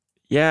back.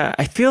 Yeah,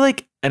 I feel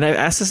like, and I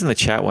asked this in the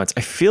chat once,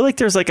 I feel like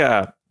there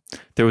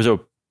was a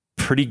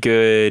pretty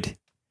good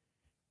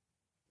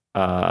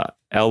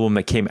album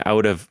that came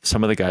out of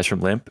some of the guys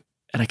from Limp,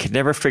 and I could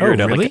never figure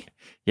it out. Really? Like,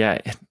 yeah,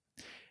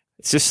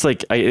 it's just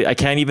like I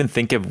can't even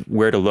think of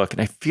where to look,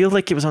 and I feel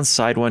like it was on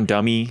Side One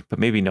Dummy, but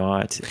maybe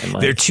not. And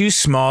like, They're too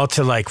small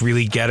to like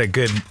really get a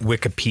good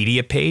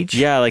Wikipedia page.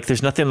 yeah, like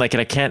there's nothing like,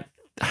 and I can't.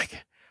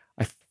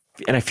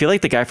 And I feel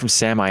like the guy from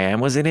Sam I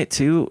Am was in it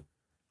too.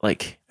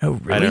 Like, Oh,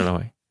 really? I don't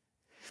know.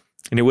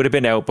 And it would have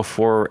been out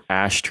before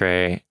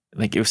Ashtray.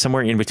 Like it was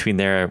somewhere in between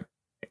there.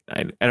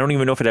 I don't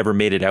even know if it ever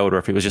made it out or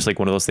if it was just like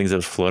one of those things that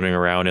was floating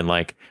around in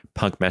like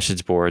punk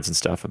message boards and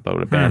stuff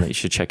about a band that you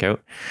should check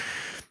out.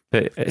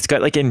 But it's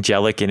got like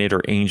Angelic in it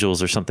or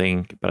Angels or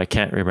something, but I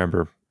can't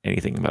remember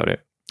anything about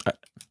it.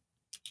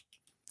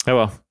 Oh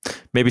well,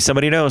 maybe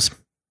somebody knows.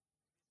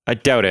 I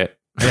doubt it.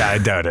 Yeah, I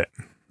doubt it.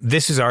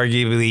 This is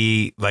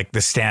arguably like the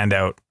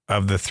standout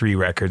of the 3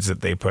 records that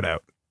they put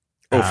out.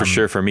 Oh, for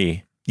sure for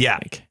me. Yeah,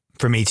 Like,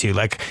 for me too.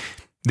 Like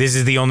this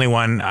is the only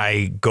one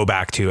I go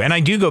back to, and I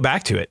do go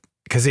back to it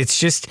because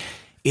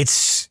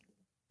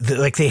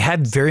like they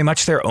had very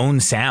much their own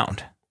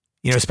sound,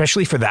 you know,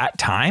 especially for that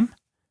time.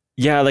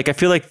 yeah, like I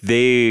feel like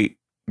they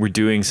were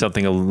doing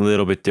something a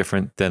little bit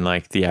different than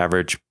like the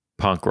average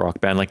punk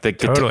rock band. Like the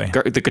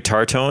the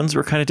guitar tones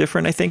were kind of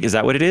different, I think. Is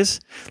that what it is?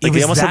 Like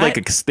they almost had like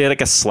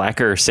a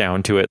slacker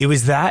sound to it. It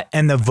was that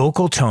and the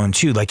vocal tone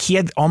too. Like he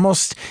had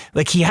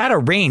a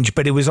range,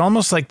 but it was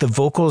almost like the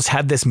vocals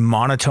had this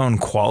monotone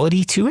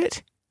quality to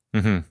it.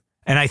 Mm-hmm.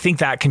 And I think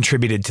that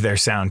contributed to their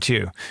sound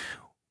too.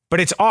 But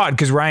it's odd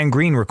because Ryan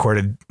Green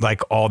recorded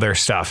like all their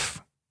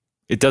stuff.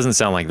 It doesn't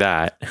sound like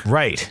that.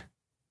 Right.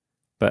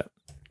 But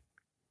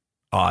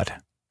Odd.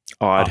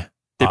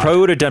 They probably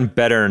would have done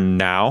better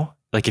now.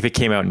 Like if it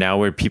came out now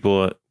where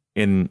people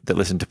that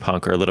listen to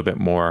punk are a little bit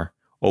more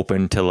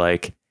open to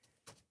like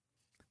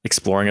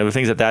exploring other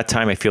things. At that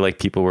time, I feel like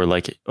people were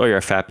like, oh, you're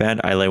a fat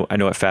band. I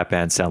know what fat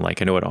bands sound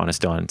like. I know what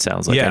Honest Dawn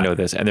sounds like. Yeah. I know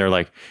this. And they're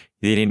like,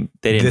 they didn't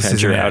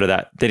venture out of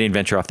that. They didn't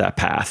venture off that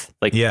path.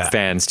 Like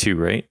fans too,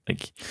 right?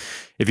 Like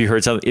if you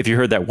heard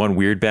that one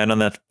weird band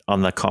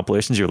on the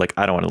compilations, you're like,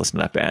 I don't want to listen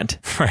to that band.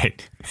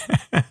 Right.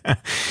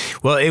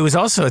 Well, it was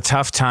also a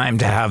tough time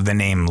to have the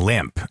name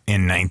Limp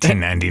in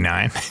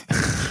 1999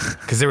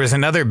 because there was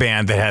another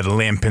band that had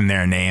Limp in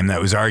their name that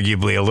was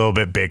arguably a little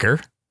bit bigger,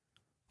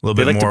 a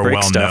little bit more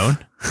well known.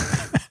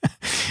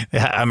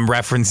 I'm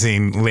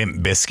referencing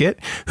Limp Bizkit,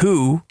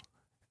 who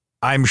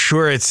I'm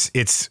sure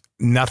it's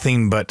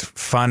nothing but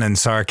fun and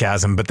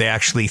sarcasm, but they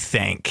actually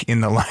thank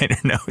in the liner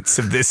notes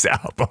of this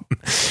album.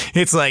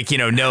 It's like,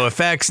 no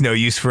effects, no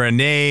use for a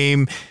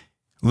name,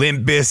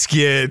 Limp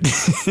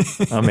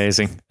Bizkit.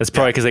 Amazing. That's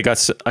probably because they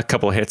got a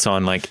couple of hits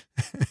on like,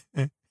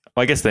 well,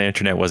 I guess the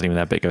internet wasn't even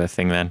that big of a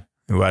thing then.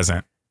 It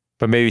wasn't.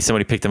 But maybe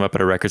somebody picked them up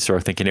at a record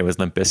store thinking it was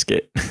Limp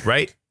Bizkit.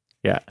 Right?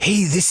 Yeah.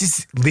 Hey, this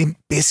is Limp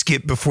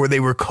Bizkit before they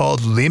were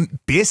called Limp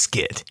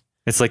Bizkit.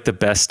 It's like the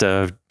best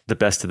of the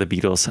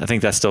Beatles. I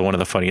think that's still one of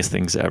the funniest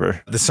things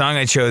ever. The song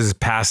I chose is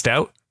Passed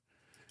Out.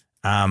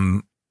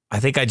 I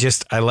think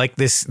I like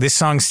this. This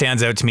song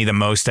stands out to me the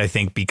most, I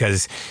think,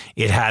 because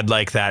it had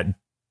like that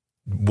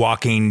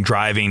walking,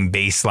 driving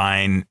bass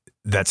line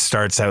that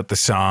starts out the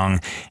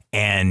song.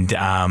 And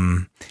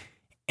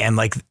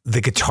like the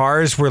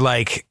guitars were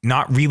like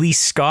not really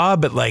ska,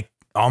 but like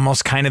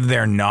almost kind of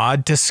their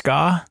nod to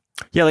ska.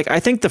 Yeah. Like I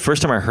think the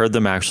first time I heard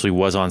them actually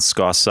was on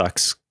Ska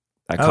Sucks,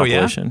 that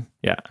compilation.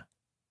 Yeah.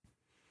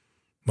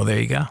 Well, there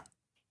you go.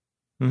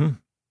 Mm-hmm.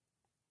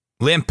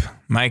 Limp,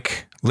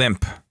 Mike,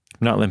 Limp.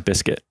 Not Limp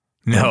Bizkit.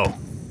 No.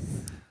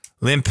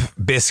 Limp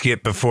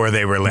Bizkit before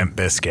they were Limp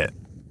Bizkit.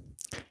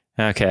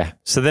 Okay.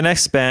 So the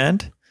next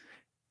band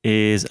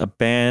is a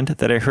band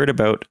that I heard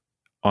about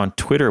on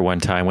Twitter one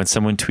time when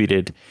someone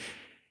tweeted,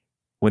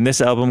 when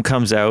this album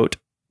comes out,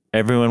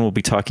 everyone will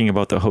be talking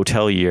about the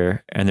Hotel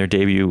Year and their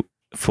debut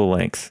full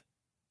length.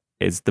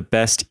 It's the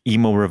best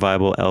emo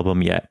revival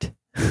album yet.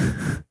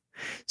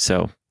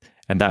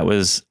 And that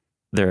was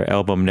their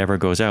album Never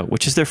Goes Out,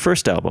 which is their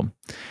first album.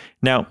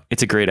 Now,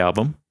 it's a great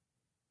album,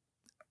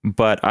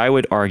 but I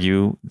would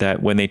argue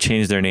that when they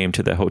changed their name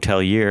to the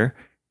Hotel Year,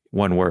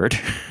 one word,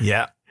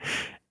 yeah,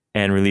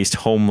 and released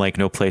Home Like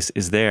No Place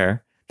Is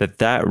There,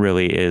 that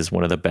really is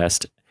one of the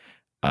best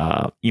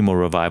emo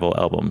revival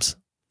albums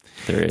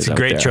there is. It's a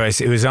great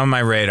choice. It was on my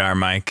radar,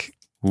 Mike.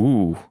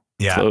 Ooh,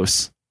 yeah,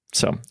 close.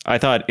 So I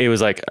thought it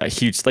was like a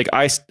huge, like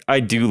I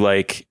do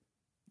like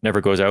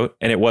Never Goes Out,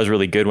 and it was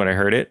really good when I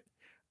heard it.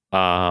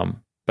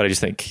 But I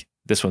just think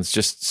this one's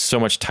just so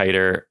much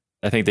tighter.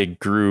 I think they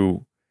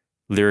grew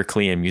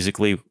lyrically and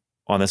musically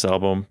on this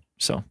album.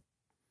 So,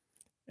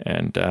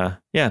 and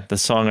the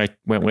song I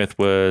went with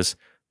was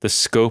The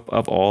Scope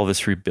of All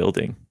This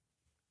Rebuilding.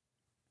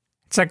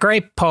 It's a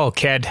great poll,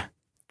 kid.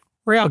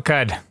 Real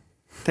good.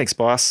 Thanks,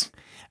 boss.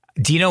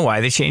 Do you know why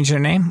they changed their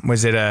name?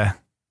 Was it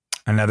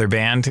Another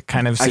band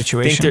kind of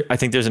situation? I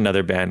think there's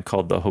another band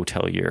called the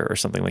Hotelier or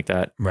something like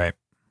that. Right.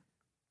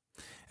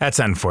 That's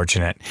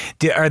unfortunate.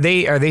 Are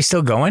they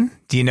still going?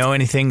 Do you know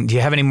anything? Do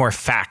you have any more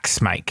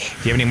facts, Mike?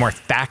 Do you have any more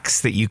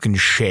facts that you can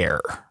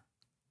share?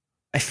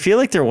 I feel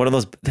like they're one of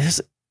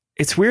those.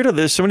 It's weird.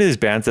 There's so many of these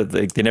bands that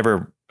they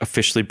never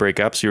officially break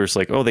up. So you're just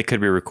like, oh, they could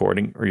be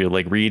recording, or you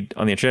like read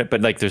on the internet,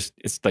 but like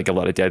it's like a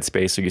lot of dead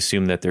space. So you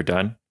assume that they're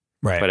done.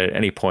 Right. But at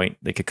any point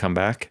they could come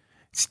back.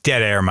 It's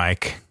dead air,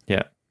 Mike.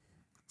 Yeah.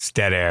 It's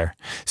dead air.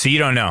 So you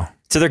don't know.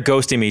 So they're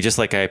ghosting me just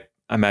like I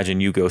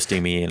imagine you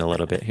ghosting me in a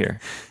little bit here.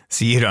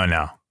 So you don't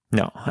know.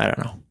 No, I don't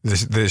know.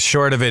 The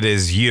short of it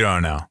is you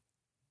don't know.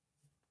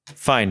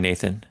 Fine,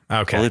 Nathan.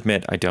 Okay. I'll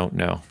admit I don't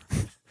know.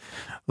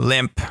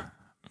 Limp,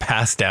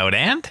 passed out,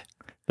 and?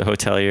 The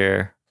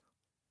Hotelier,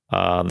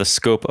 the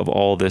scope of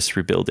all this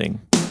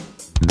rebuilding.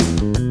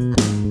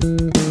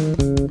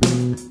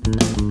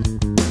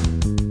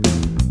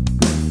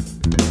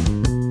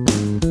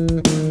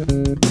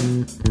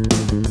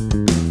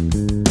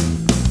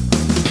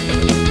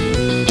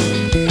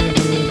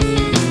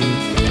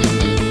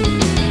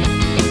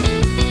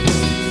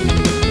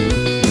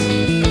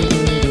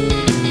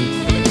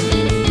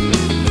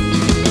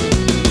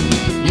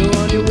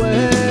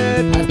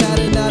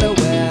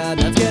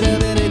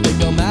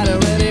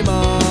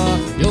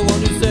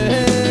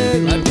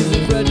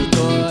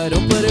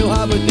 Don't play too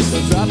hard with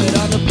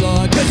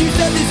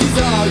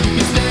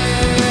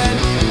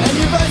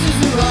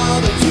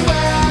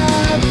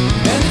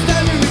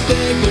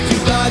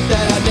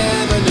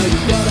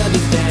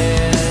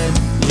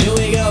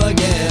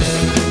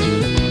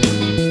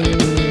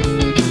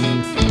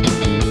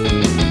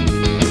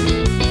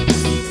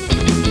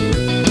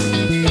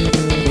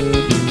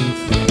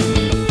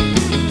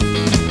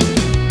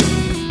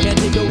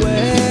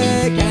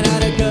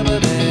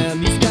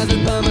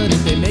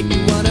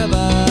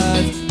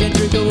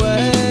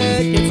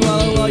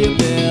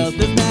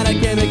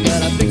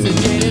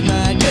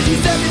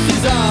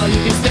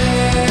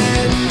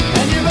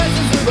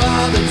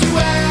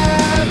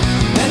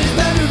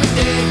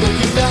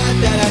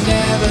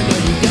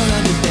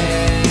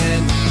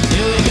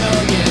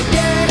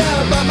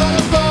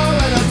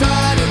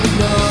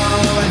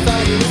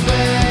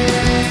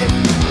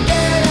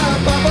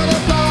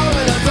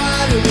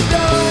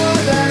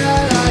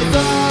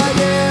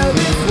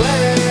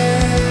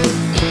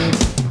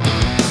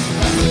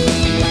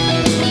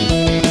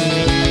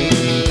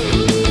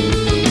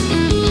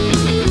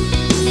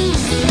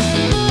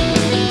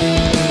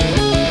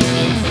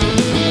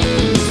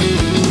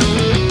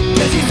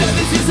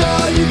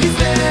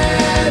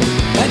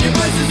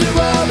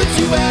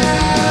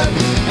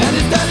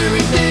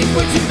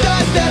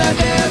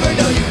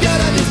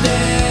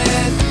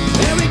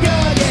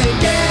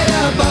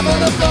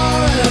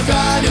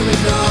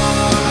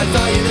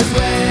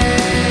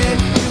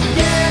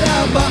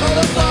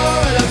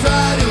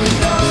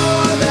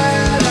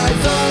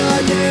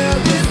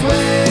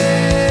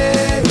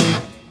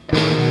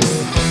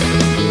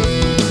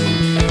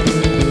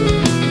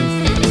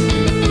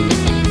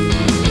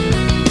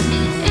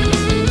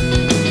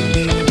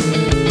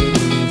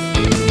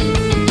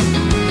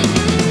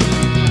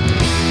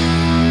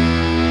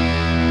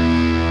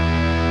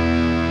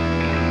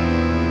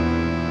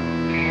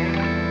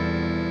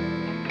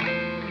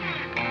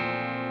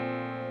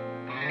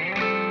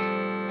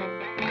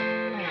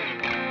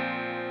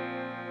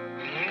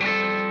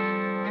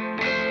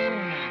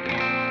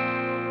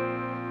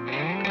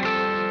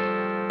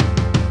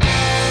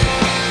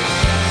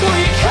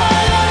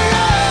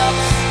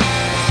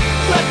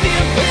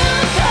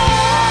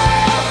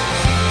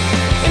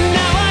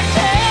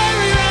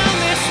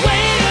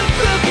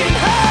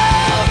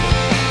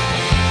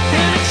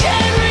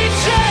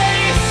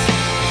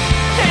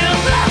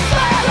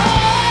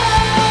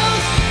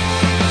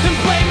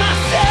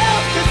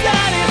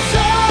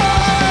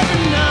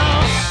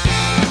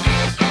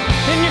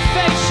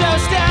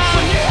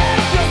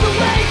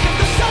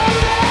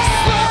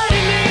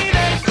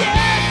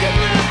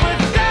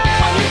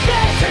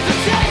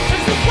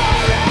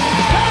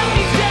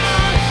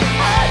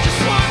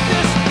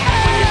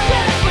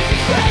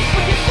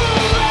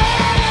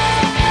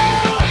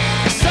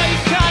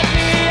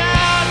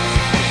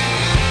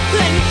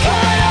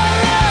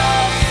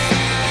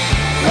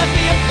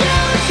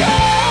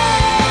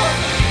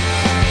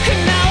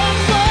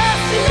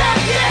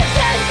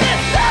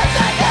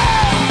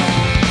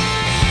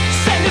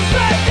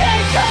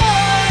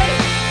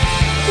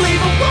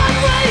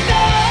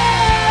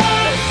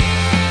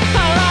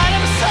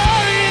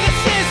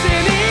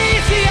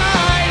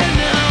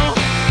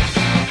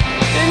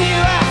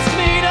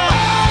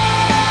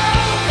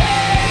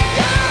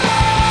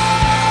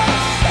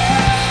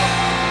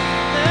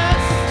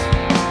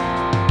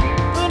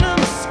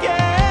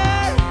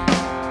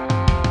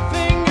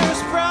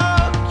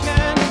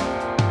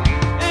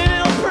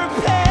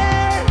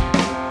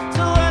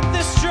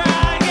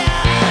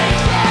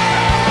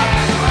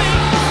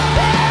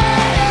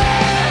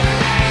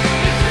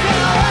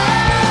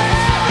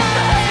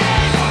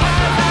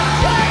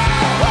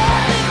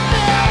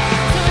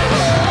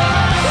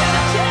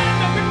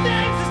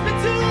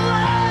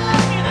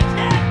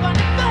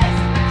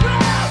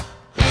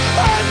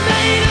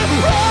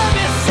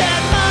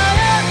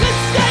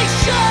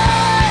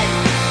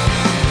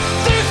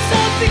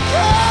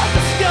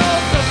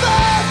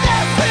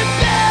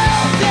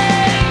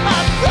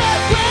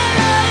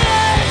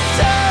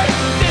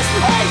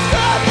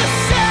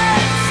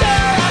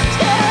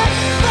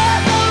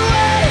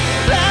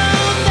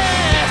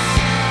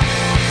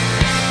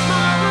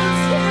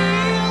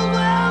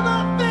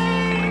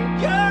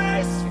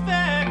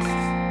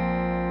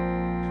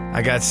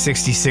I got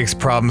 66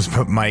 problems,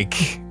 but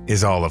Mike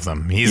is all of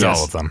them. He's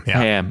all of them.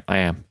 Yeah. I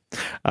am.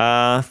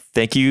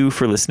 Thank you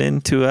for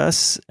listening to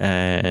us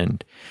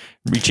and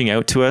reaching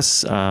out to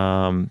us.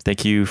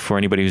 Thank you for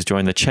anybody who's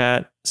joined the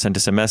chat, sent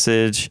us a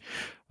message,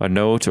 a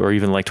note, or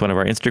even liked one of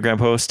our Instagram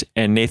posts.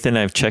 And Nathan,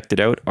 I've checked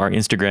it out. Our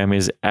Instagram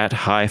is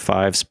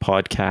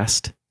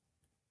 @High5s_podcast.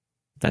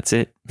 That's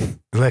it.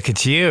 Look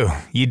at you.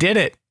 You did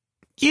it.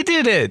 You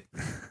did it.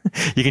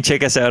 You can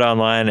check us out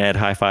online at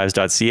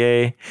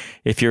highfives.ca.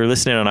 If you're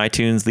listening on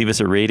iTunes, leave us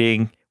a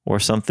rating or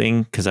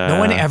something. Because no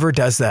one ever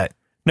does that.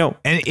 No.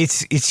 And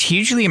it's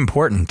hugely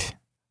important.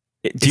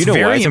 Do you know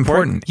why it's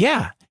important?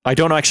 Yeah. I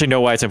don't actually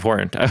know why it's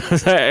important.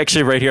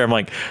 Actually, right here, I'm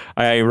like,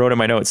 I wrote in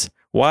my notes.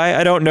 Why?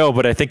 I don't know,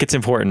 but I think it's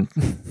important.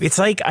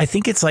 I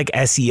think it's like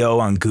SEO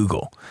on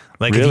Google.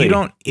 Like really?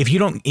 if you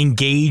don't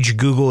engage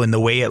Google in the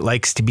way it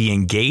likes to be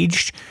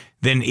engaged,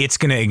 then it's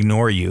going to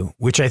ignore you,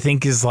 which I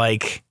think is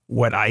like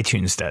what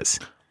iTunes does.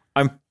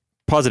 I'm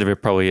positive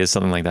it probably is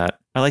something like that.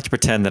 I like to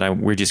pretend that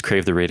we just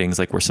crave the ratings,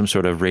 like we're some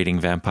sort of rating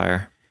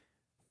vampire.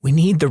 We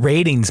need the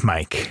ratings,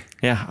 Mike.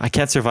 Yeah, I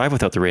can't survive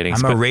without the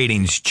ratings. I'm a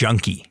ratings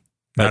junkie,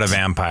 not a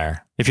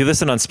vampire. If you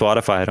listen on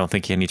Spotify, I don't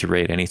think you need to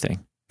rate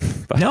anything.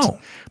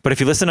 But if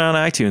you listen on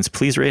iTunes,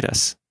 please rate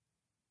us.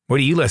 What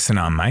do you listen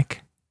on,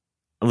 Mike?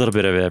 A little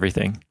bit of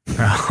everything.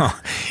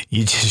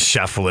 You just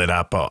shuffle it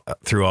up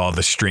through all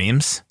the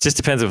streams? Just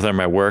depends if I'm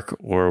at work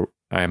or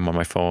I'm on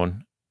my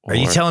phone. Are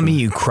you telling me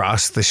you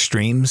cross the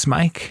streams,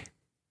 Mike?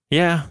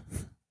 Yeah.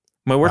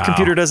 My work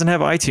computer doesn't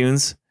have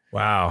iTunes.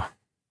 Wow.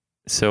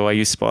 So I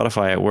use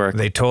Spotify at work.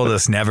 They told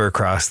us never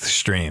cross the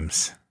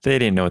streams. They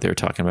didn't know what they were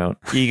talking about.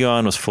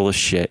 Egon was full of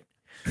shit.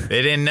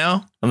 They didn't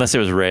know? Unless it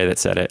was Ray that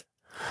said it.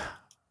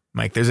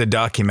 Mike, there's a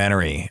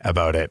documentary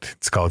about it.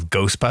 It's called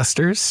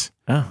Ghostbusters.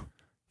 Oh.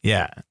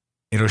 Yeah.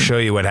 It'll show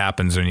you what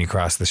happens when you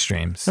cross the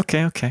streams.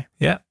 Okay.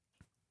 Yeah.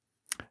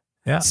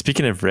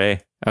 Speaking of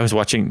Ray, I was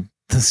watching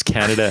this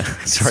Canada.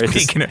 Sorry.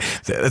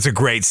 That's a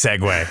great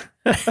segue.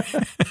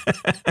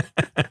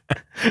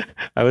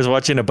 I was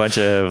watching a bunch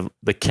of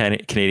the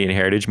Canadian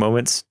Heritage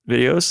Moments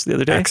videos the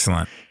other day.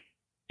 Excellent.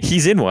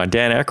 He's in one,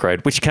 Dan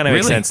Aykroyd, which kind of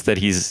makes sense that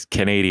he's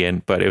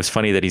Canadian, but it was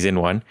funny that he's in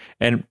one.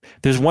 And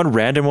there's one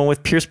random one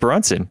with Pierce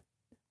Brosnan.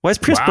 Why is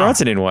Pierce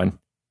Brosnan in one?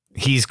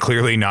 He's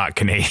clearly not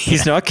Canadian.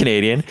 He's not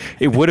Canadian.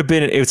 It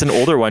was an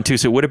older one too,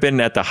 so it would have been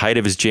at the height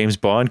of his James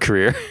Bond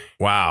career.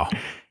 Wow.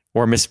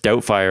 Or Miss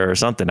Doubtfire or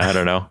something. I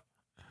don't know.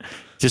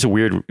 It was a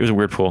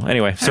weird pull.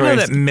 Anyway, sorry. I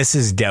know that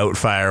Mrs.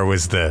 Doubtfire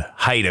was the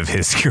height of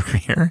his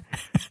career.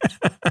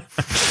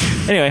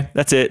 Anyway,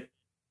 that's it.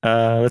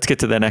 Let's get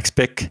to the next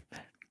pick.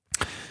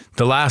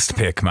 The last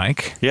pick,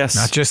 Mike. Yes.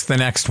 Not just the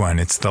next one.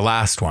 It's the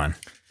last one.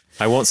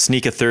 I won't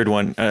sneak a third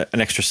one,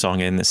 an extra song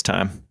in this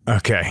time.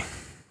 Okay.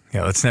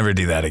 Yeah, let's never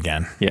do that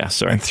again. Yeah,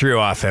 sorry. I threw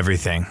off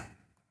everything.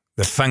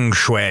 The feng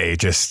shui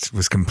just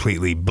was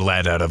completely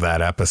bled out of that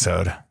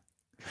episode.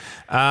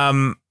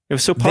 It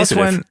was so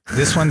positive.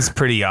 This one's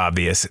pretty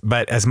obvious,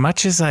 but as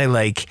much as I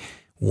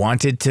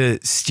wanted to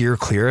steer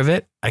clear of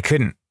it, I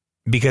couldn't,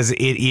 because it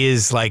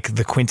is like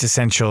the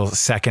quintessential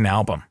second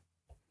album.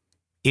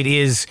 It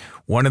is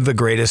one of the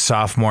greatest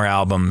sophomore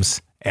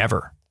albums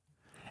ever.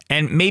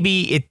 And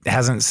maybe it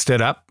hasn't stood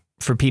up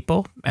for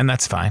people, and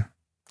that's fine.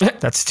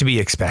 That's to be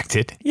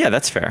expected. Yeah,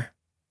 that's fair.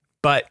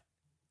 But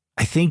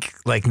I think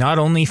not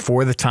only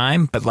for the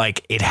time, but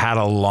it had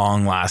a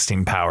long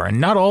lasting power,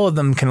 and not all of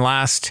them can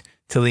last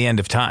till the end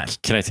of time.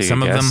 Can I take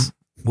some a guess? of them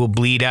will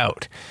bleed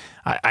out.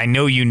 I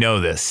know you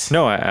know this.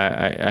 No,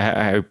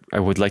 I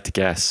would like to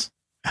guess.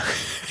 Do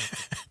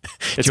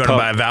you want to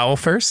buy a vowel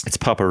first? It's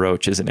Papa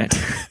Roach, isn't it?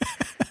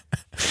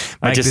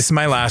 Mike, this is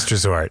my last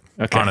resort.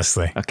 Okay.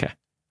 Honestly. Okay.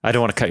 I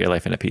don't want to cut your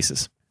life into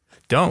pieces.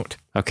 Don't.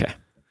 Okay.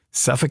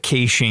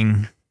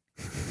 Suffocation,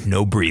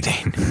 no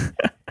breathing.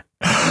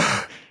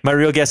 My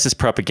real guess is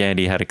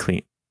Propaganda How to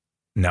Clean.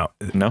 No.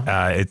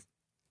 It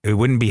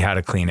wouldn't be How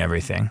to Clean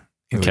Everything.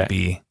 It would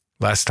be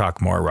Less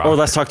Talk More Rock. Oh,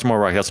 Less Talk More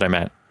Rock. That's what I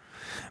meant.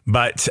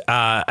 But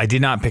I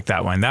did not pick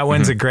that one. That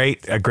one's a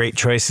great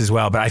choice as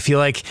well. But I feel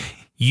like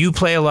you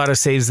play a lot of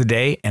Saves the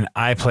Day, and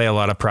I play a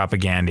lot of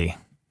Propaganda.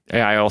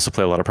 Yeah, I also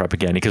play a lot of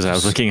Propaganda because I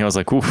was looking. I was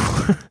like, ooh.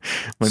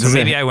 So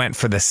maybe I went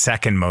for the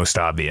second most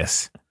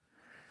obvious.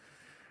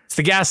 It's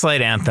the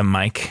Gaslight Anthem,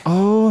 Mike.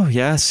 Oh,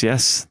 yes.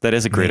 That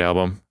is a great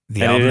album.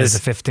 The album is a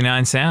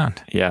 59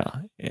 sound. Yeah.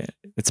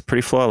 It's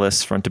pretty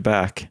flawless front to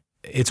back.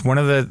 It's one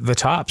of the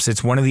tops.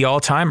 It's one of the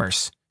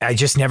all-timers. I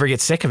just never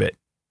get sick of it.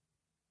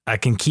 I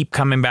can keep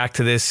coming back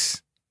to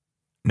this,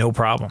 no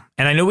problem.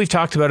 And I know we've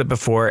talked about it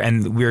before,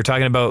 and we were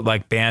talking about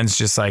bands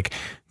just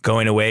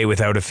going away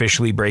without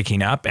officially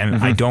breaking up. And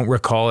I don't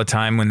recall a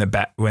time when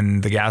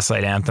the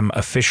Gaslight Anthem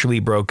officially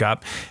broke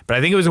up, but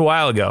I think it was a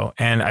while ago.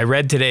 And I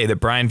read today that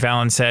Brian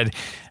Fallon said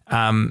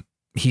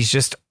he's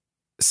just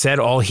said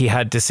all he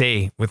had to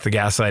say with the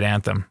Gaslight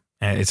Anthem.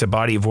 And it's a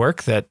body of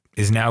work that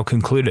is now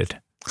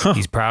concluded. Huh.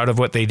 He's proud of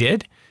what they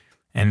did,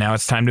 and now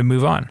it's time to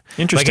move on.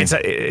 Interesting.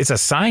 It's a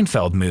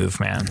Seinfeld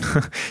move, man.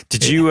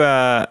 Did you,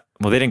 well,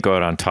 they didn't go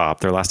out on top.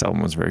 Their last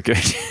album was very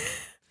good.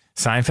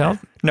 Seinfeld?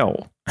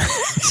 No.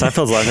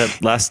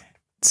 Seinfeld's last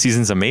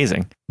season's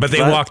amazing. But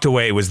they walked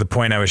away was the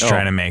point I was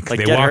trying to make.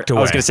 They walked away.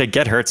 I was going to say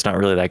Get Hurt's not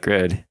really that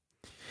good.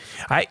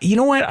 You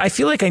know what? I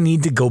feel like I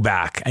need to go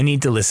back. I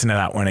need to listen to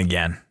that one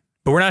again.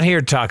 But we're not here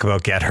to talk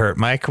about Get Hurt,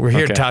 Mike. We're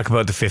here to talk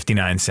about the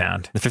 59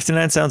 sound. The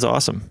 59 sound's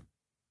awesome.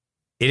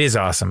 It is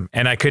awesome.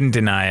 And I couldn't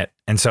deny it.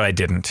 And so I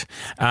didn't.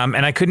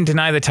 And I couldn't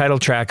deny the title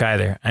track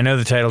either. I know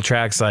the title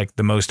track's like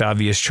the most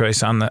obvious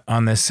choice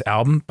on this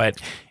album,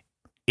 but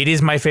it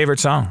is my favorite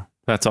song.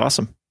 That's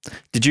awesome.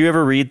 Did you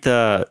ever read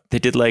they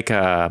did like,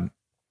 I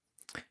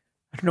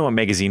don't know what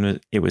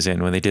magazine it was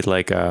in when they did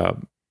like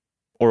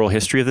oral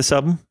history of this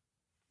album?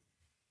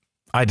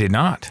 I did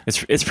not.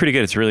 It's pretty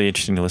good. It's really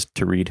interesting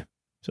to read.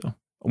 So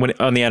when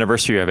on the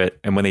anniversary of it,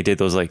 and when they did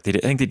those, like I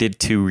think they did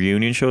 2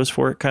 reunion shows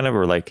for it, kind of,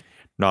 or like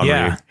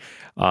non-reunion.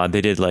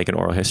 They did like an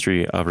oral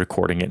history of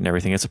recording it and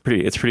everything. It's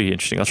pretty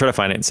interesting. I'll try to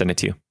find it and send it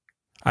to you.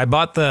 I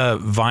bought the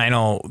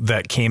vinyl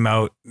that came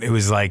out. It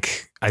was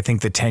like, I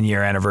think the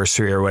 10-year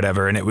anniversary or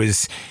whatever. And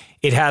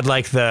it had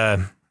like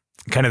the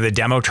kind of the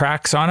demo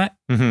tracks on it,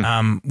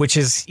 which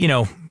is,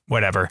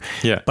 whatever.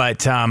 Yeah.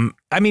 But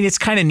I mean, it's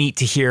kind of neat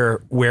to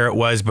hear where it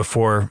was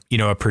before,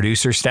 a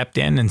producer stepped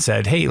in and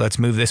said, hey, let's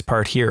move this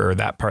part here or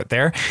that part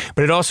there.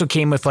 But it also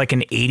came with like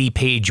an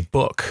 80-page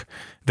book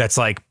that's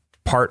like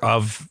part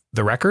of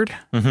the record,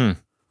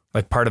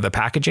 like part of the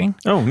packaging.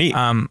 Oh, neat.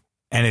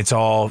 And it's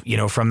all,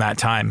 from that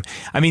time.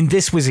 I mean,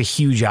 this was a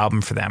huge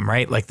album for them,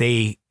 right? Like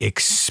they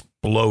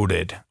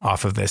exploded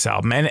off of this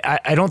album. And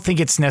I don't think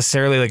it's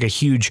necessarily like a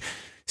huge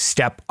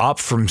step up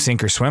from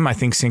Sink or Swim. I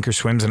think Sink or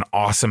Swim's an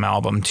awesome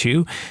album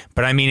too.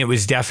 But I mean, it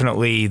was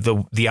definitely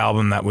the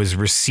album that was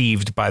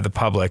received by the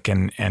public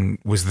and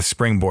was the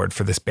springboard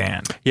for this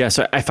band. Yeah.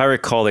 So if I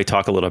recall, they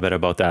talk a little bit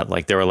about that.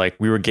 Like they were like,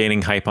 we were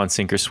gaining hype on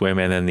Sink or Swim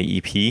and then the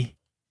EP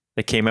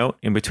that came out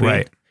in between.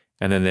 Right.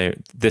 And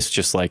then this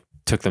just like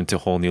took them to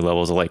whole new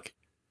levels of like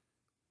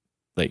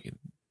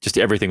just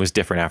everything was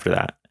different after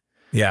that.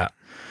 Yeah.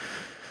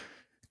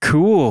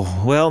 Cool.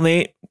 Well,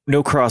 Nate,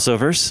 no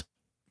crossovers.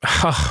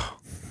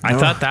 I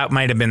thought that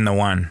might have been the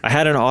one. I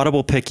had an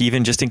Audible pick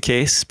even just in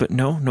case, but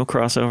no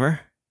crossover.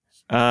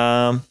 So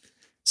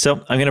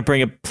I'm going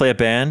to play a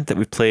band that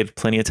we've played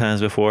plenty of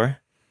times before.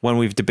 One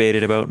we've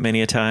debated about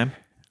many a time.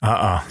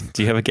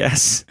 Do you have a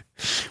guess?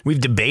 We've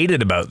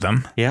debated about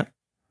them. Yeah.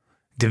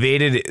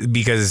 Debated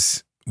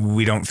because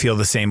we don't feel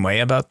the same way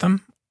about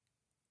them?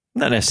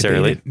 Not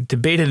necessarily.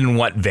 Debated in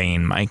what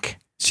vein, Mike?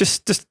 It's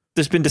just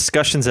there's been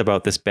discussions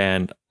about this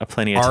band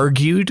plenty of times.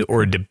 Argued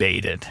or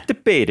debated?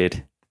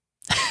 Debated.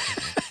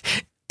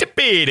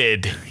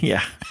 Debated.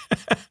 Yeah.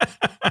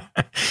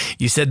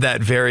 You said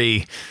that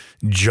very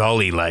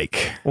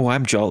jolly-like. Oh,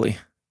 I'm jolly.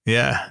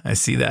 Yeah, I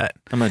see that.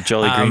 I'm a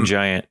jolly green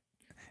giant.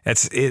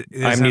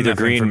 I'm neither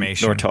green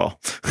nor tall.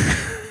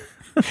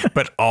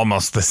 But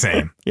almost the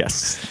same.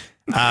 Yes.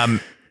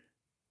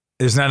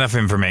 There's not enough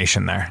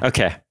information there.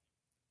 Okay.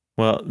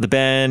 Well, the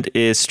band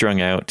is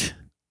Strung Out.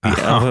 The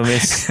album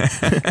is...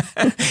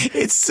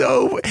 It's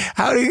so...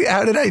 How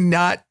did I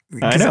not...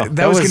 I know.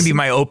 That was going to be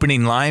my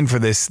opening line for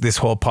this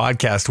whole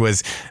podcast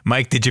was,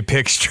 Mike, did you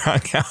pick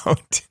Strung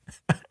Out?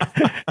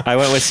 I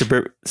went with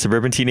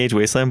Suburban Teenage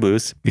Wasteland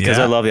Blues because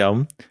I love the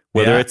album.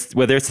 Whether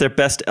it's their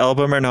best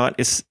album or not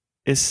is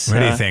what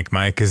do you think,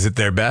 Mike? Is it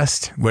their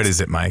best? What is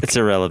it, Mike? It's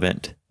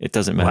irrelevant. It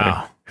doesn't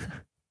matter.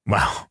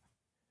 Wow.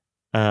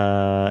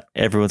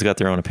 Everyone's got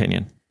their own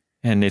opinion,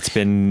 and it's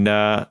been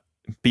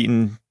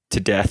beaten to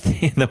death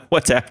in the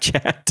WhatsApp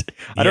chat.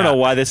 I don't know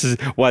why this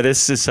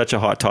is such a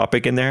hot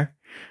topic in there,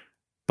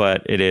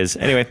 but it is.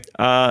 Anyway,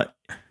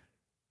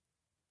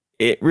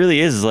 it really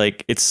is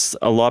like it's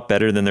a lot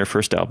better than their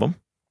first album.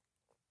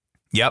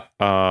 Yep.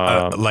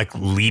 Like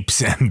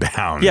leaps and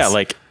bounds. Yeah,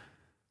 like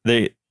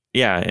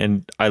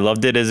and I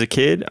loved it as a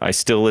kid. I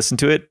still listen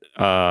to it.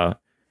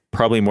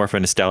 Probably more for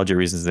nostalgia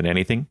reasons than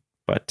anything,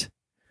 but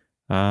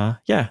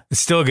it's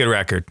still a good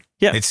record.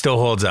 Yeah, it still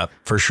holds up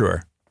for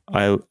sure.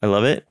 I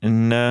love it,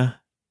 and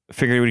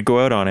figured we'd go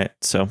out on it.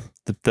 So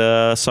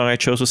the song I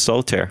chose was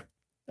Solitaire.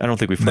 I don't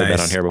think we've played that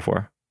on here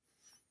before.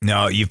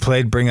 No, you've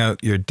played Bring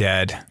Out Your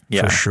Dead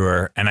for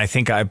sure, and I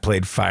think I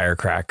played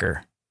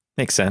Firecracker.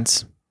 Makes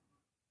sense.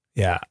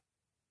 Yeah,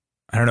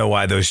 I don't know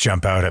why those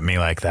jump out at me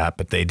like that,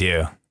 but they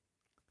do.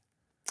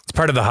 It's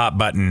part of the hot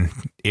button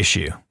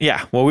issue.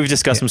 Yeah, well, we've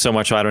discussed them so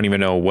much, I don't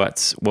even know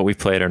what we've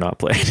played or not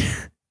played.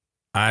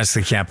 I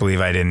honestly can't believe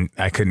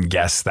I couldn't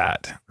guess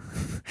that.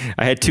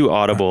 I had 2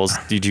 audibles.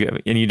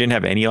 And you didn't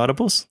have any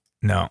audibles?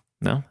 No.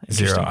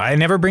 0. I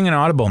never bring an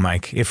audible,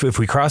 Mike. If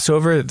we cross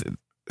over,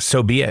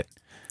 so be it.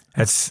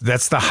 That's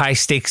the high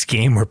stakes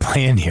game we're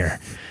playing here.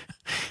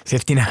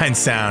 59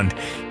 sound,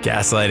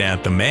 Gaslight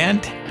Anthem,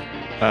 and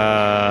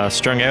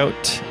Strung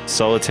Out,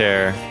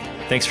 Solitaire.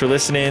 Thanks for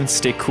listening.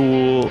 Stay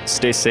cool,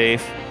 stay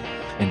safe,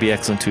 and be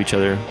excellent to each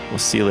other. We'll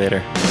see you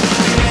later.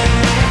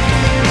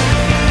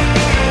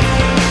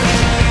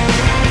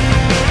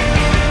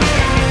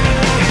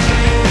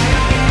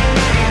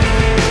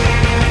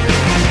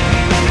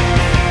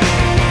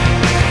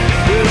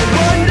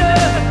 Wonder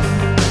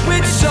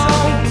which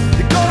song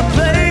they're gonna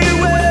play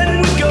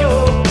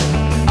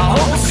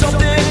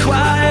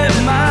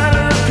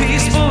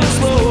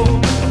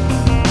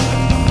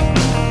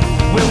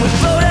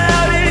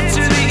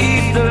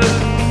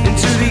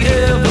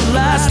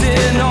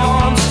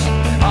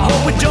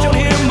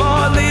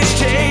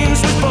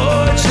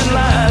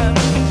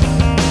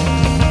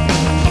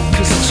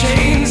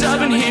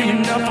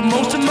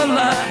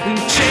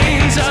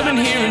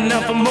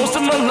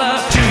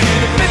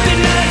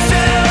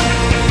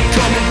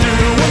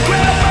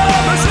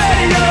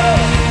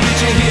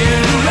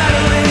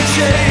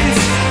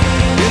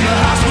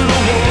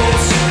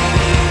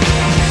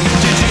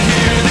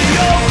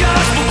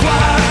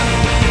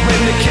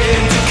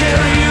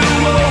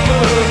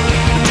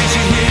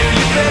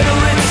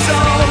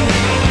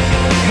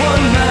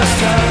last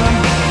time.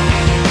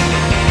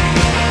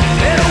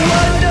 And I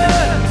wonder,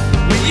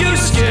 were you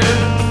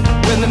scared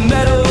when the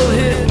metal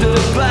hit the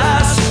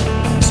glass?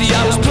 See,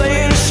 I was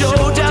playing a show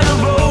down the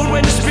road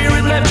when the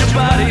spirit left your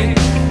body.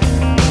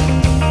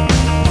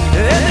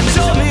 And they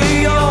told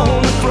me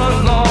on the front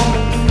lawn,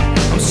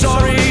 I'm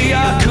sorry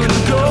I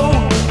couldn't go,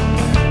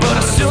 but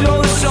I still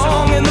know the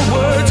song and the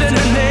words and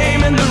the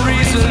name and the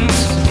reasons.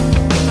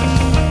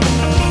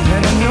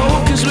 And I know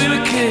cause we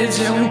were kids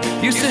and we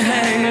used to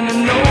hang. And I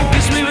know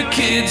cause we were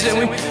kids and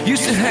we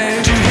used to hang.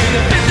 Did you hear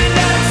the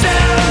 59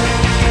 sound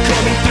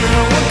coming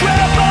through on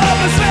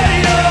Grandpa's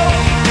radio?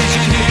 Did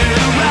you hear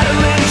the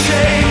rattling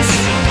chains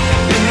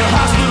in the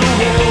hospital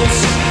walls?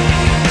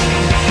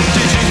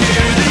 Did you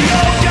hear the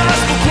old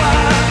gospel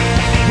choir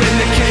when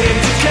they came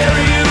to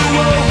carry you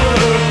over?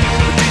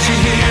 Did you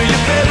hear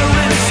your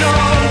favorite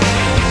song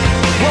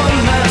one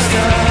last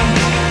time?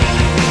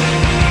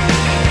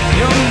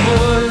 Young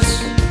boys,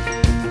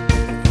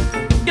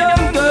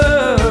 young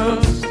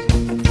girls,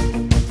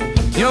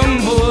 young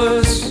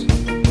boys,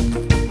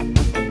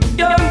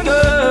 young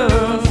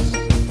girls,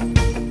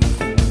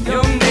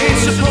 young ain't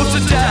supposed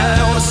to die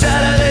on a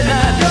Saturday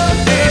night.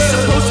 Ain't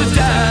supposed to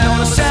die on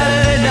a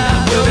Saturday night.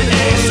 Well, they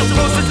ain't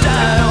supposed to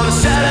die on a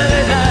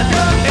Saturday night.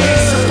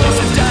 Ain't supposed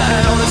to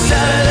die on a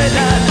Saturday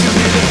night. You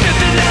hear the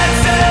 59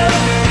 sound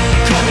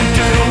coming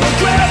through on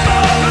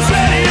Grandpa's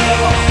radio.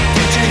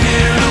 Did you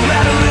hear the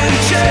rattling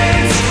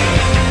chains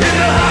in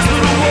the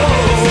hospital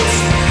walls?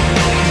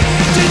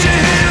 Did you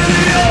hear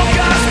the old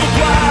gospel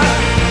choir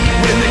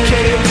when they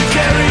came to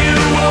carry you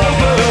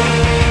over?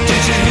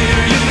 Did you hear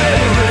your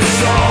favorite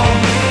song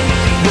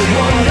but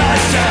one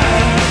last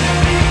time?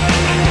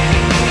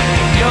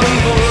 Young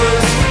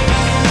boys,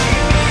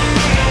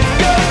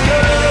 young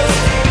girls,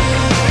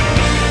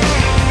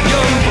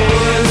 young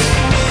boys,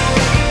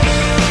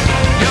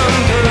 young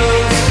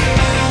girls.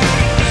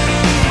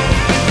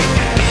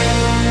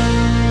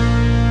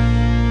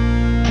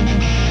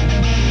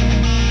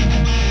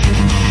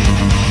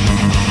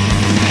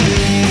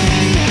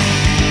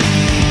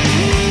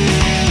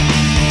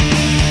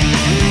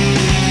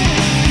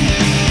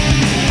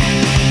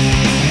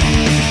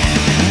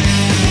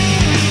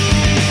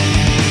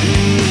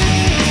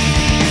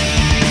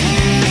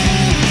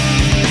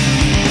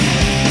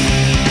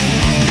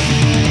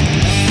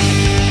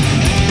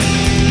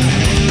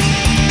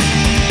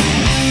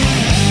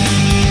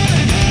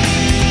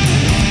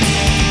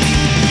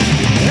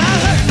 I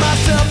hurt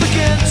myself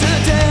again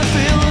today. I'm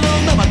feeling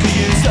all numb, I could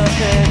use a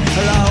hand.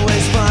 I'll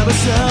always find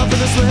myself in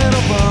this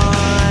little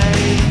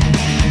bind.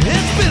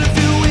 It's been a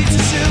few weeks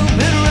since you've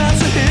been around,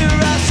 so here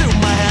I shoot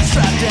my hand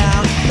strapped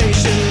down,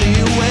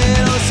 patiently wait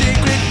on a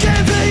secret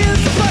game they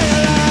used to play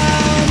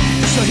around.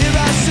 So here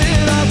I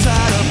sit, all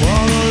tied up,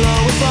 all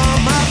alone with all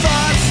my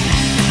thoughts.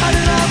 I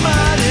did not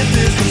mind if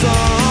this was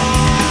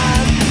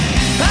on.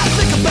 I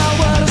think about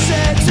what I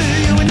said to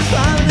you when you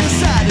finally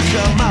decided to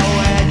come my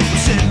way. I'm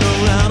sitting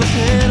around a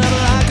pit up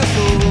like a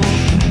fool.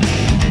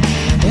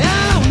 And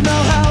I don't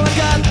know how I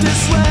got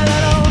this way. I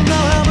don't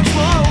know how much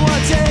more I want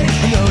to take.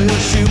 I know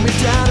you'll shoot me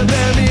down and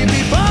bury me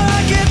before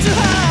I get too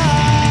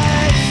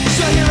high.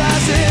 So here I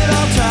sit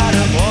all tied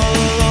up, all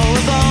alone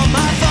with all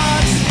my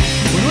thoughts.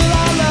 When will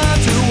I learn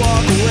to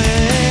walk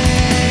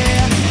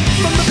away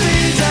from the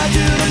things I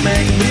do that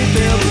make me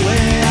feel the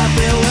way I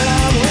feel when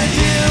I'm with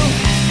you?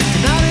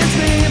 Now it's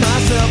me,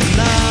 myself,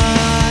 and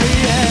I,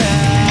 yeah.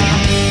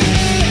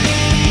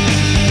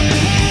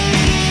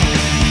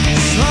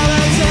 Slow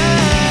it down.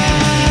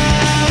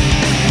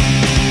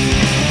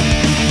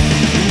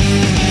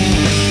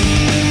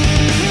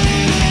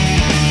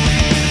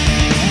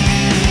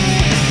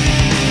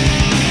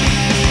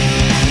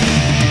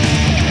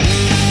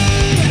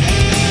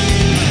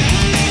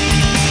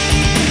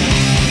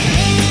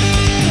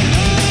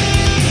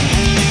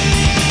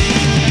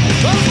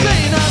 Well, it's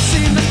plain I've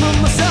seen to put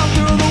myself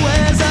through the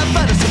ways I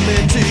find to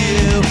submit to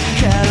you.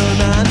 Cat o'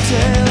 nine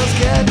tails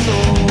getting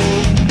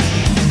old.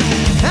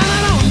 And I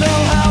don't know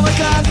how I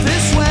got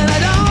this way. I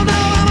don't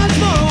know how much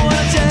more I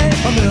want to take.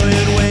 A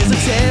million ways to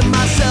tame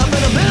myself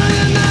and a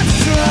million not to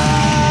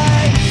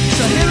try.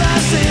 So here I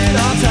sit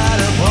all tied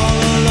up, all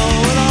alone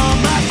with all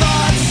my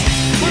thoughts.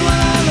 When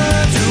will I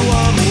learn to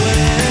walk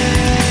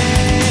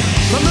away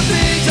from the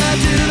things I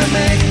do to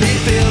make me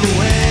feel the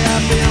way I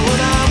feel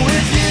when I'm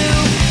with you?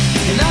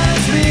 And now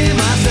it's me,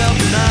 myself,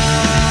 and I.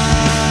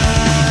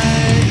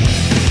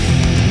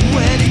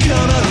 When you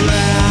come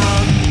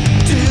around,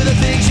 do the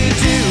things you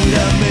do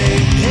to me.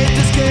 Hate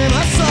this game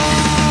of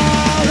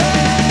solitude,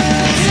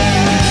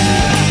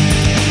 yeah.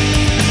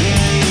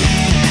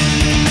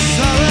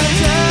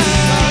 Solitude,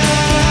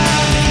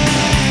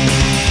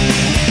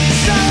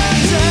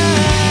 solitude.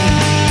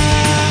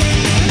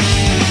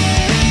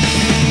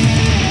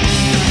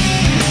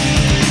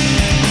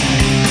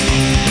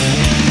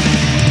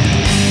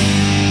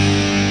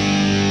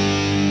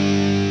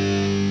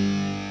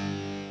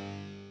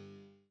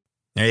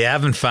 Are you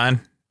having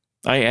fun?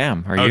 I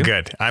am. Are Oh, you?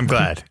 good. I'm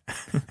glad.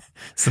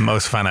 It's the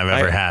most fun I've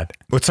ever had.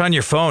 What's on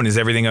your phone? Is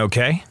everything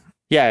okay?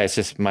 Yeah, it's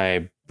just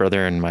my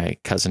brother and my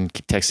cousin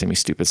keep texting me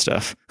stupid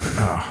stuff.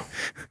 Oh,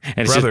 And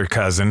it's brother,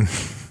 cousin,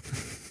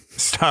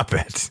 stop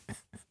it.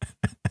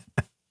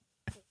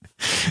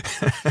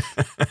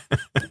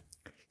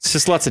 It's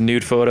just lots of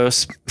nude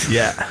photos.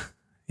 Yeah.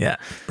 Yeah.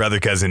 Brother,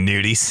 cousin,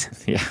 nudies.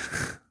 Yeah.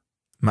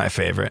 My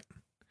favorite.